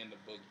be the end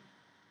of Boogie.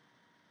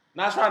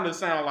 Not trying to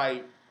sound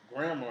like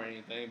grim or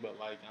anything, but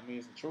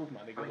it's the truth,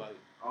 my nigga.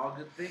 All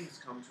good things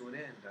come to an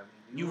end.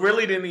 You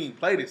really didn't even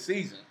play this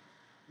season.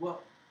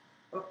 Well,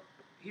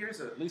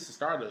 at least the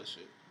start of the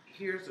shit.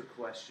 Here's a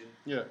question.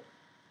 Yeah.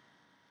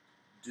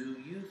 Do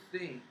you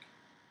think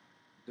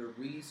the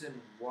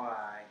reason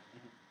why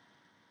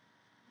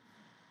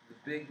the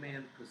big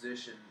man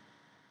position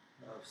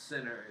of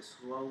center is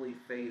slowly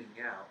fading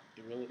out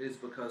is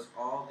because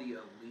all the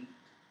elite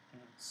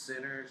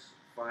centers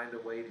find a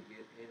way to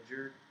get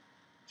injured?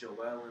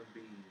 Joel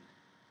Embiid,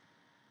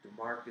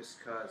 DeMarcus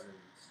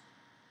Cousins.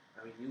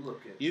 You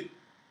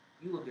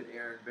look at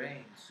Aaron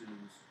Baines,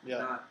 who's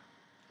not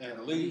an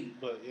elite,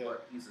 but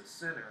he's a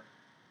center.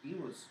 He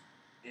was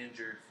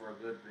injured for a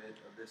good bit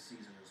of this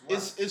season as well.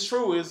 It's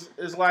true.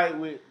 It's like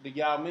with the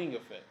Yao Ming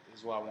effect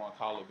is what I want to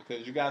call it,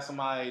 because you got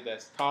somebody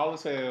that's tall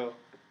as hell,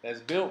 that's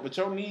built, but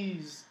your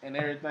knees and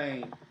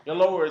everything, your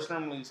lower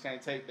extremities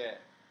can't take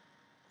that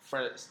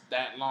for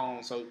that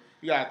long. So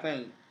you gotta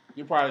think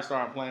you probably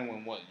started playing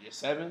when you're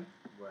 7,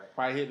 right?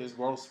 Probably hit this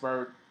growth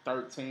spurt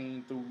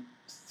 13 through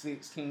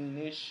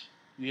 16-ish.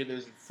 You hit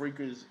this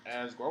freakers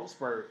ass growth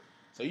spurt.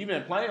 So you've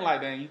been playing like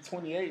that, and you're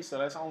 28, so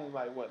that's only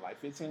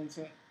 15,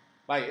 10?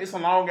 It's a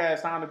long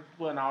ass time to be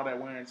putting all that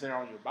wear and tear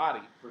on your body.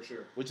 For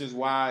sure. Which is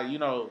why,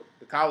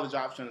 the college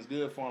option is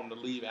good for them to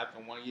leave after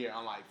 1 year,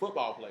 unlike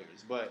football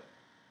players. But,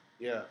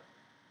 yeah.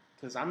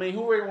 Because,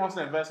 who really wants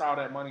to invest all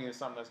that money in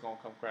something that's going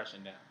to come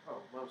crashing down?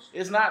 Oh, most.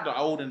 It's not the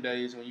olden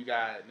days when you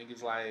got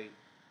niggas like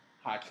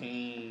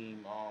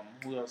Hakeem,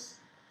 who else?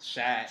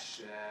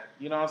 Shaq.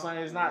 You know what I'm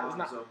saying? It's not.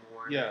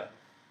 Yeah.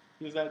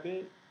 He was that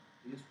big?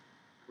 He's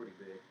pretty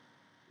big.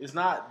 It's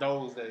not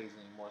those days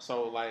anymore.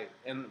 So,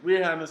 and we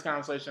were having this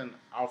conversation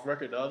off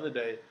record the other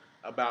day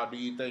about, do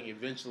you think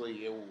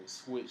eventually it will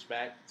switch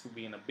back to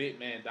being a big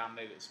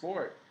man-dominated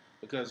sport?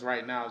 Because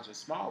right now it's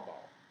just small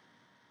ball.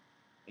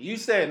 And you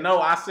said no.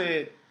 I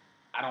said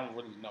I don't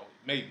really know.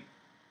 Maybe.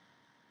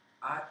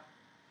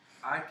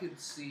 I could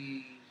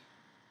see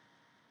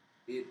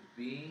it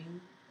being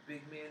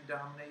big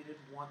man-dominated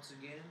once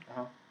again.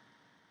 Uh-huh.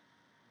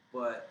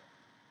 But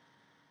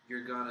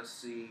you're going to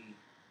see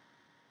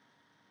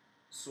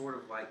sort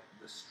of like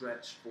the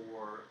stretch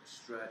 4,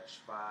 stretch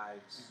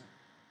 5s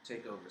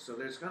take over. So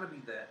there's going to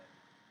be that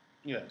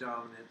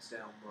dominance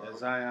down low.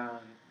 Zion.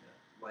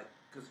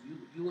 Because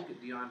you look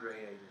at DeAndre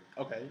Ayton.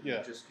 Okay, yeah.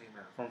 Who just came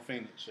out. From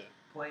Phoenix, yeah.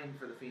 Playing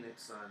for the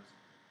Phoenix Suns.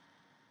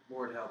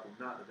 Lord help them,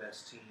 not the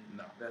best team.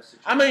 No. Best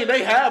situation.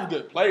 They have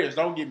good players,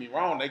 don't get me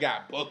wrong. They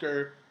got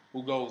Booker,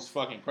 who goes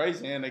fucking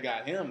crazy, and they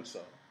got him,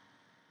 so.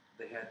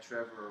 They had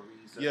Trevor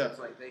Ariza. Yeah. It's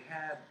like they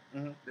had,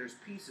 there's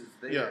pieces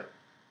there. Yeah.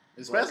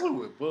 Especially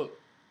with Book.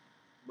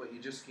 But you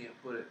just can't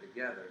put it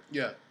together.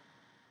 Yeah.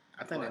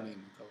 I think they need a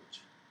new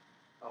coach.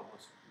 Oh,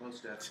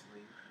 most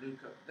definitely. New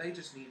coach. They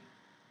just need,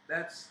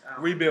 that's.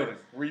 Rebuilding.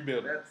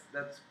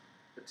 That's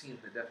a team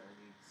that definitely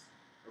needs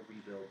a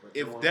rebuild. But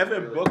if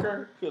Devin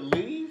Booker could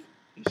leave,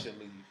 he should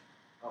leave.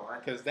 Oh,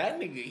 because that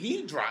nigga,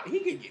 he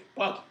could get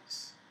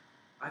buckets.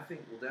 I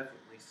think we'll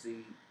definitely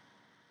see.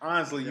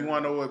 Honestly, you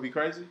want to know what would be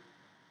crazy?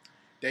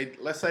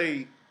 Let's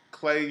say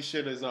Clay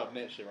shit is up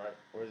next year, right?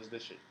 Or is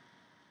this year?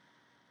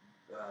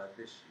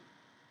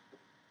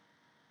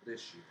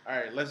 This year. All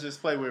right, let's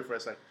just play with it for a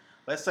second.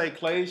 Let's say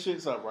Clay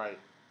shit's up, right?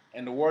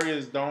 And the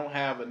Warriors don't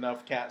have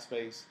enough cap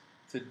space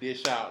to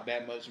dish out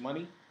that much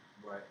money.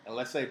 Right. And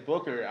let's say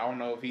Booker, I don't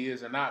know if he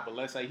is or not, but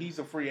let's say he's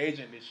a free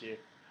agent this year.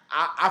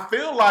 I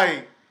feel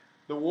like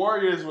the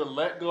Warriors would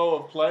let go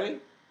of Clay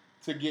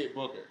to get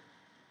Booker.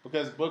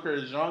 Because Booker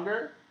is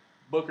younger,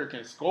 Booker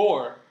can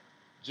score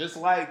just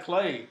like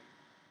Clay.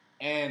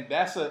 And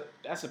that's a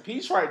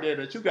piece right there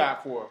that you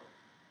got for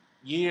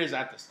years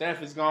after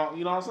Steph is gone.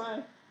 You know what I'm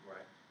saying?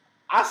 Right.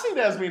 I see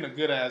that as being a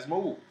good-ass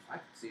move. I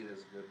can see it as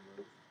a good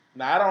move.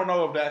 Now, I don't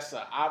know if that's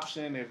an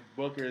option if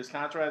Booker's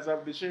contract's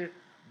up this year,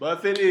 but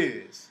if it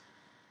is,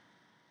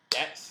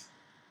 that's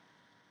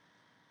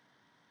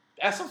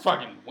a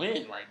fucking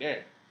win right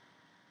there.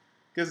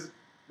 Because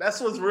that's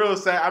what's real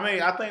sad.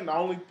 I think the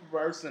only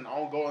person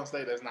on Golden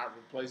State that's not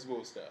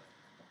replaceable is Steph.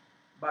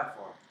 By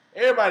far.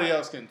 Everybody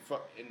else can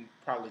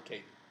probably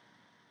KD.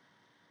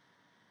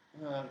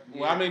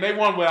 They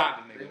won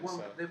without the nigga.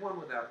 They won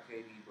without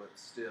KD, but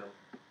still,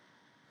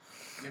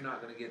 you're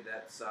not going to get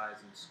that size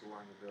and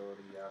scoring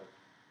ability out of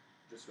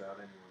just about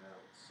anyone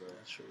else. So.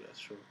 That's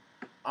true.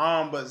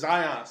 But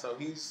Zion, so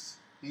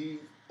he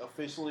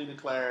officially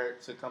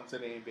declared to come to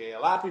the NBA. A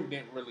lot of people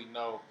didn't really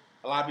know.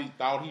 A lot of people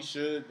thought he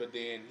should, but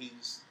then he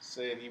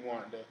said he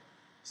wanted to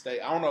stay.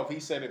 I don't know if he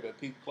said it, but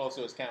people close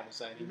to his camp were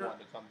saying he wanted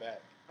to come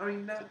back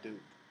to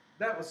Duke.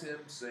 That was him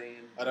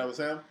saying. Oh, that was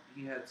him?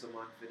 He had some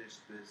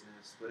unfinished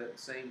business, but at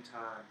the same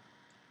time.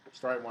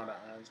 Strike while the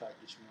iron's hot,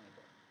 get your money,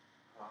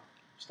 bro.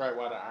 Strike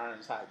while the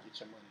iron's hot, get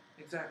your money.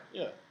 Exactly.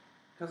 Yeah.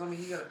 Because,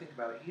 you got to think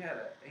about it. He had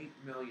an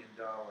 $8 million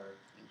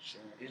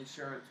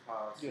insurance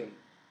policy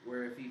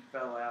where if he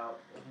fell out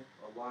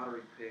a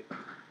lottery pick,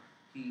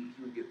 he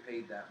would get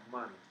paid that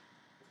money.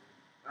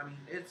 I mean,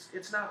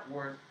 it's not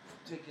worth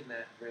taking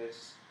that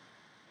risk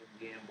and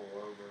gamble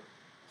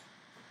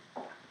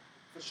over.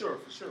 For sure,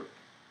 for sure.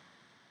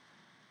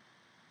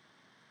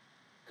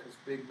 Because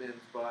big men's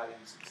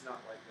bodies, it's not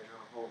like they're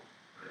gonna hold.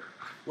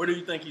 Where do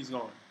you think he's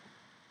going?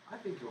 I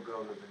think he'll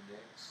go to the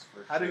Knicks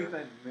for How sure. do you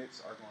think the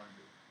Knicks are going to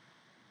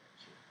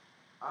do?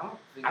 I don't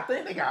think. I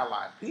think they got a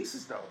lot of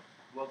pieces though.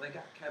 Well, they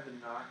got Kevin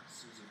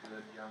Knox, who's a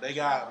good young. They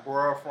got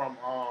Burrow from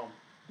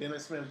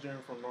Dennis Smith Jr.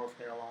 from North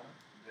Carolina.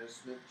 Dennis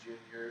Smith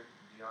Jr.,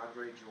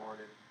 DeAndre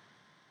Jordan.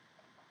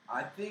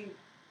 I think.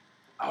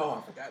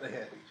 Oh, I forgot they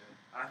had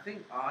DJ. I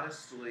think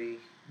honestly,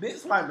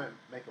 Knicks might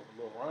make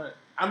a little run.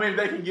 I mean,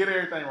 they can get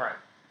everything right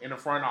in the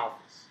front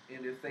office.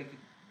 and if they could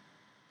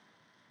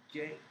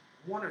get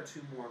one or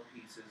two more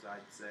pieces, I'd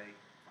say.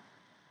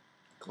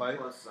 Clay?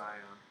 Plus Zion.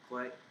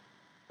 Clay.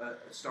 A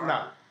starter. No,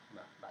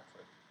 not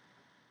Clay.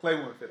 Clay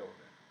wouldn't fit over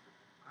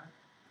there.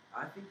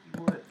 I think he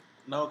would.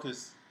 No,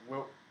 because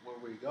where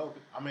we go?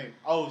 I mean,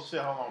 oh shit,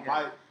 hold on.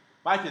 Yeah.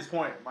 Mike is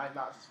point. Mike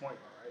Knox is point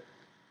guard, right?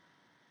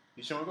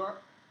 You showing guard?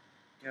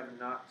 Kevin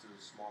Knox is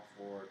a small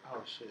forward.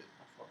 Oh shit.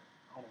 I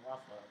don't know why I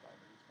thought about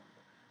this point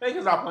guard. Maybe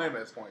because I play him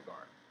as point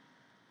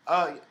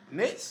guard.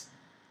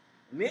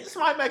 Knicks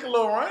might make a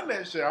little run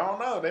next year. I don't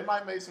know. They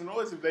might make some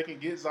noise if they can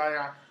get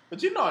Zion.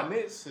 But you know,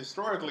 Knicks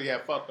historically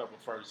have fucked up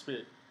a first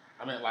pick.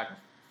 I mean, like a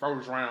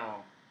first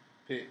round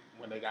pick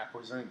when they got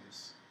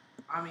Porzingis.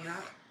 I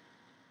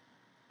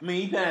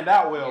mean, he panned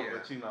out well, Yeah.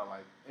 but you know,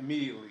 like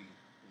immediately,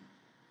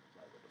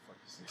 like what the fuck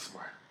is this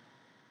for?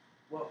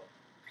 well,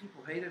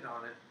 people hated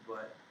on it,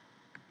 but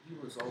he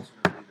was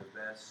ultimately the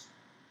best.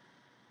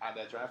 Out of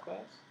that draft class?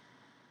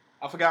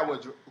 I forgot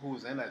who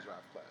was in that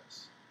draft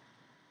class.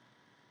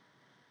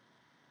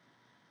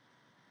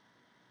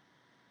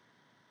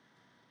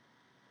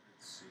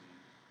 Let's see.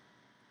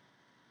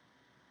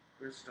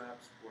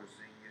 Kristaps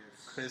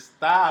Porzingis.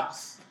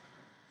 Kristaps.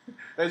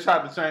 They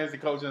tried to change the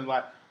coach and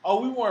like,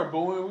 oh, we weren't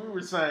booing, we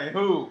were saying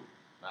who?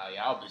 Nah,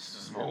 y'all bitches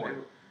is booing.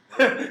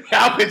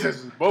 Y'all bitches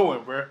is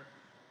booing, bro.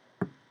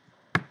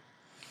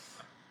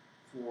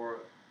 For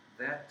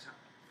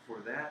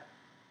that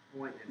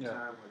point in time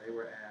where they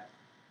were at,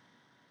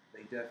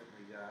 they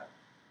definitely got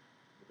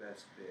the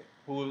best pick.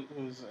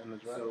 Who's in the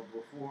draft? So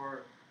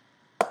before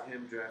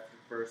him drafted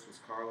first was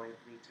Karl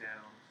Anthony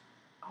Towns.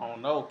 I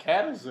don't know.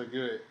 Caddies are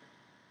good.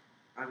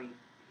 I mean,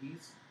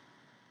 he's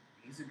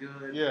a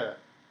good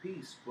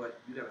piece, but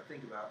you got to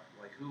think about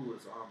like who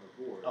was on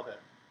the board. Okay.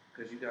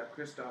 Because you got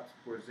Kristaps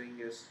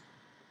Porzingis,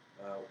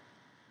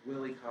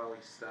 Willie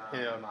Cauley-Stein,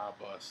 Hell nah,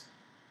 bust.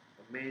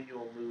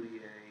 Emmanuel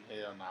Mudiay,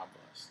 Hell nah,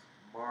 bust.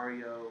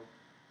 Mario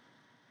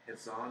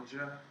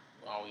Hezonja,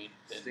 Oh, he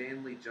did.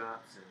 Stanley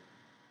Johnson,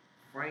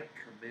 Frank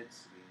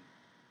Kaminsky,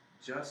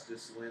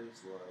 Justice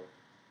Winslow,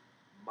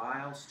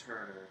 Miles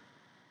Turner,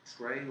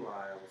 Trey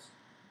Lyles,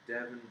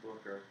 Devin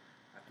Booker.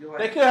 I feel like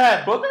They could have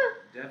had Booker?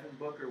 Devin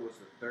Booker was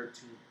the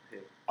 13th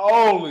pick.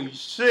 Holy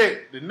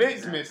shit. The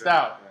Knicks in that missed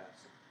draft out. class.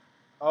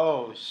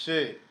 Oh,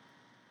 shit.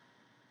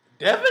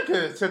 Devin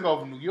could have took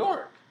over New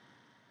York.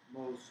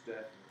 Most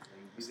definitely.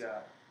 You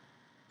got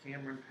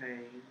Cameron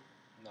Payne,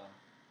 No.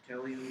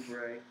 Kelly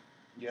Oubre,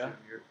 Yeah.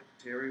 Jr.,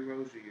 Terry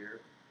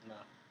Rozier, No.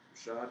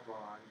 Rashad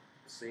Vaughn,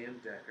 Sam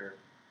Decker,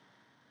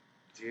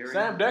 Jerry.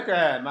 Sam Decker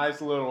had a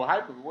nice little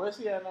hype. Where's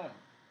he at now?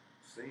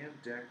 Sam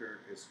Decker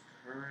is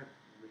currently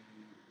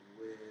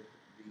with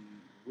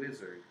the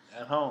Wizards.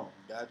 At home.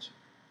 Gotcha.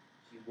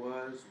 He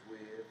was with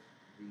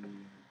the.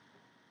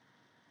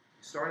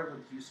 He started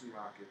with the Houston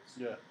Rockets.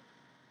 Yeah.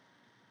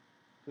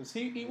 Because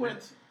he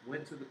went.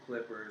 Went to the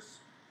Clippers.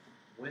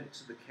 Went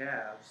to the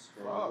Cavs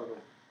for a little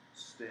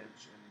stint,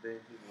 and then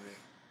he went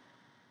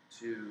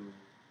to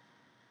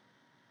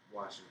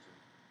Washington.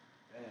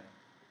 Damn.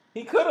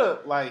 He could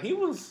have, like, he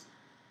was.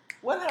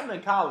 What happened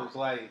in college?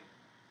 Like,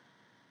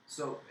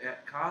 So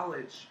at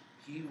college,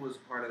 he was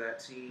part of that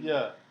team.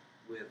 yeah.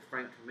 With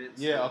Frank Kaminsky.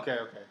 Yeah, okay.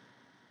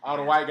 All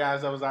the white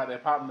guys that was out there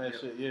popping that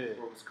Yep. shit, yeah.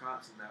 For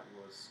Wisconsin, that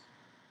was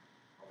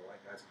all the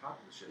white guys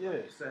popping the shit, Yeah.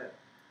 like you said.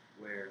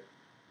 Where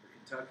the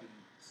Kentucky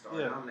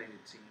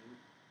star-dominated team,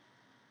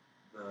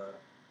 the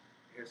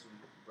Harrison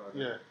brother,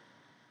 Yeah.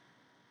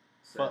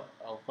 said,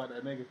 Fuck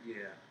that nigga.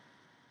 yeah,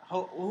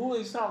 Who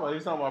is he talking about?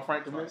 He's talking about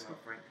Frank talking Kaminsky?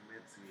 about Frank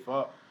Kaminsky.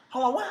 Fuck.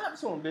 Hold on, what happened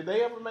to him? Did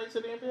they ever make it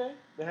to the NBA?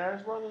 The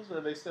Harris brothers? Or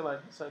are they still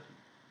like Kentucky?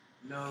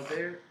 No,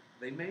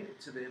 they made it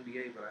to the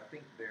NBA, but I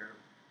think they're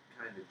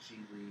kind of G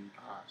League.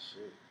 Ah,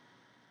 shit.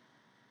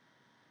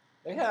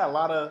 They had a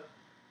lot of.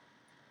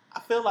 I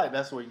feel like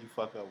that's where you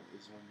fuck up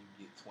is when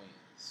you get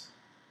twins.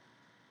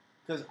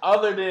 Because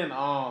other than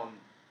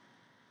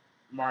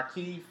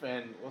Markeith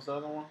and what's the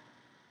other one?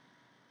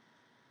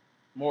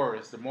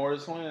 Morris, the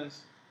Morris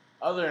twins.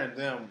 Other than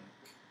them,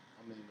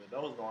 I mean, but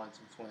those going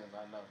two twins,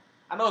 I know.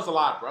 I know it's a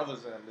lot of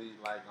brothers in the league,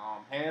 like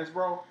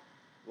Hansbrough.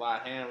 A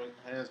lot of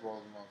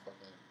Hansbrough's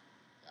motherfucking.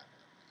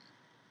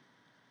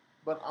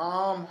 But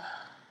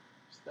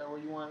is that where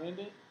you want to end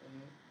it?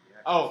 Yeah,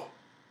 Oh,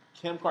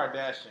 Kim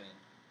Kardashian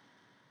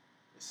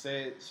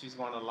said she's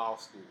going to law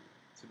school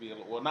to be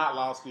not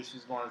law school.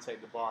 She's going to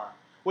take the bar,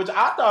 which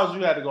I thought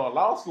you had to go to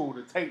law school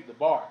to take the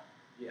bar.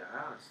 Yeah,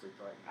 I honestly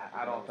thought you had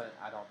to I don't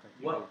think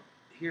you Well, do.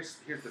 here's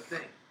the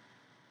thing.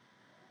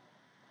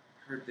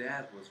 Her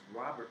dad was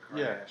Robert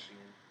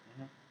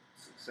Kardashian,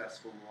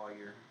 successful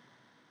lawyer.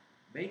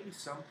 Maybe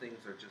some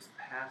things are just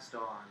passed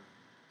on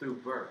through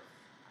birth.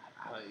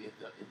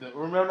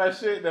 Remember that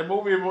shit? That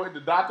movie with the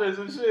doctors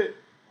and shit?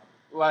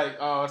 Like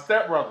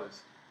Step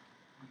Brothers.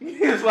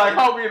 He's like,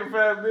 I'll be in the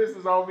family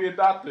business, I'll be a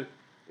doctor.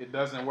 It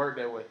doesn't work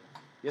that way.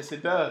 Yes,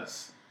 it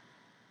does.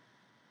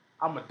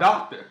 I'm a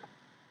doctor.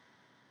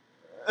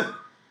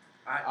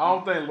 I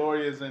don't think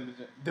lawyers and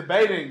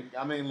debating.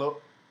 I mean,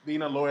 look,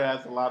 being a lawyer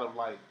has a lot of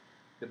like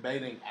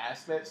debating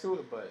aspects to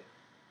it, but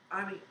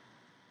I mean,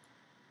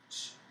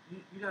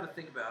 you got to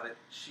think about it.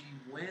 She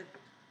went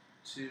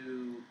to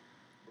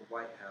the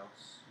White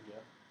House,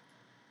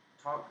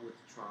 talked with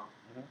Trump.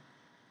 What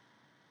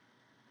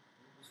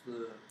was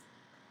the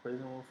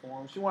prison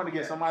reform? She wanted to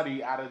get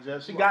somebody out of jail.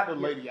 She got the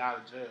lady out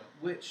of jail.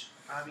 Which,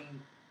 I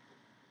mean,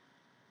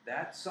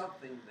 that's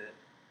something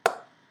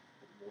that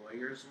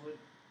lawyers would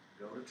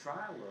go to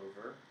trial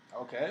over.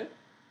 Okay.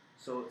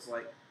 So it's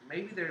like,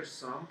 maybe there's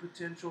some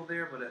potential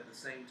there, but at the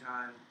same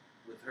time,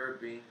 with her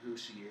being who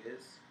she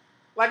is.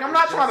 Like, I'm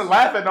not trying to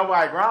laugh at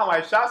nobody's ground.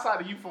 Like, shouts out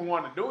to you for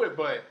wanting to do it,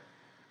 but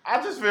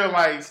I just feel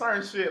like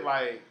certain shit,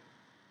 like,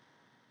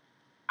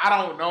 I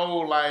don't know,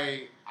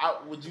 like,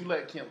 would you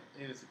let Kim,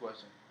 here's the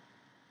question.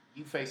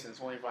 You facing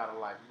 25 to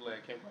life, you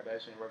let Kim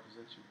Kardashian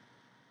represent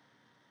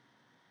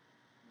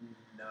you?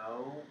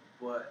 No,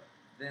 but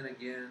then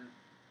again,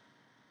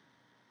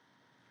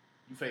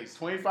 you face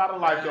 25 to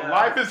life, your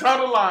life is on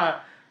the line,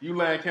 you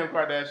let Kim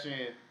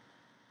Kardashian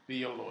be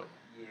your lawyer.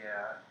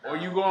 Yeah. Or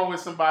you going with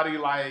somebody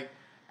like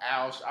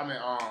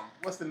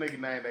what's the nigga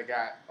name that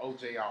got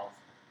OJ off?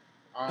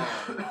 I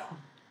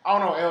don't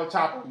know, El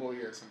Chapo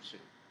lawyer or some shit.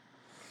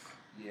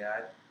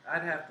 Yeah,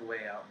 I'd have to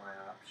weigh out my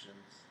options.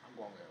 I'm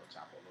going with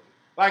El Chapo lawyer.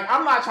 Like,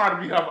 I'm not trying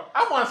to be her.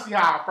 I want to see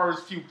how our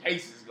first few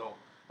cases go.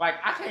 Like,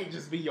 I can't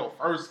just be your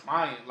first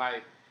client.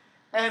 Like,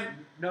 and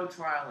no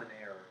trial and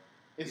error.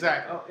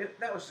 Exactly.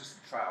 That was just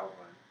a trial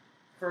run.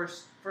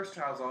 First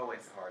trial is always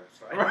the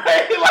hardest, right?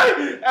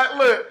 Right? Like,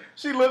 look,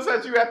 she looks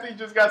at you after you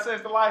just got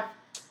sentenced to life.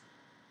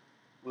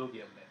 We'll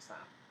get him next time.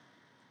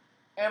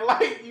 And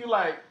like, you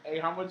like, hey,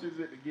 how much is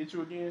it to get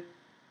you again?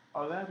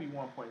 Oh, that'd be $1.5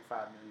 million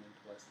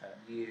plus tax.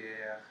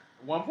 Yeah.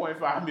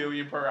 $1.5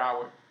 million per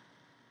hour.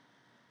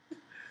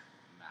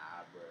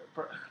 Nah,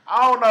 bro.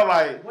 I don't know,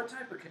 like. What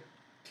type of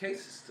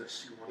cases does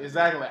she want?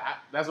 Exactly.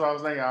 That's what I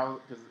was thinking.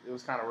 Because it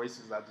was kind of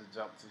racist. I just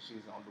jumped to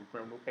she's gonna do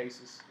criminal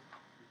cases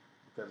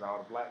because all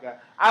the black guys.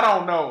 I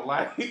don't know.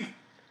 Like,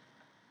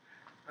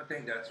 I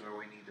think that's where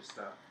we need to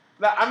stop.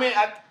 I mean,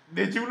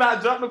 did you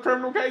not jump to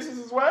criminal cases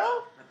as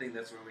well? I think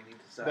that's where we need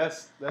to stop.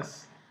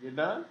 That's you're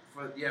done.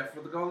 For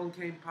the Golden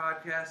Cane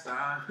podcast,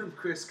 I'm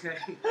Chris K.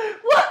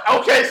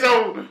 What? Okay,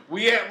 so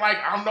we act like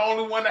I'm the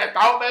only one that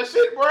thought that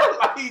shit, bro.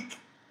 Like.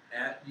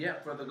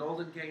 For the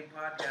Golden Cane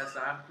podcast,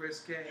 I'm Chris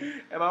K.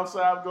 And I'm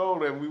Sam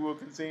Gold, and we will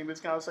continue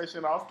this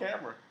conversation off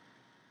camera.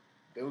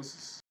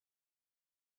 Deuces.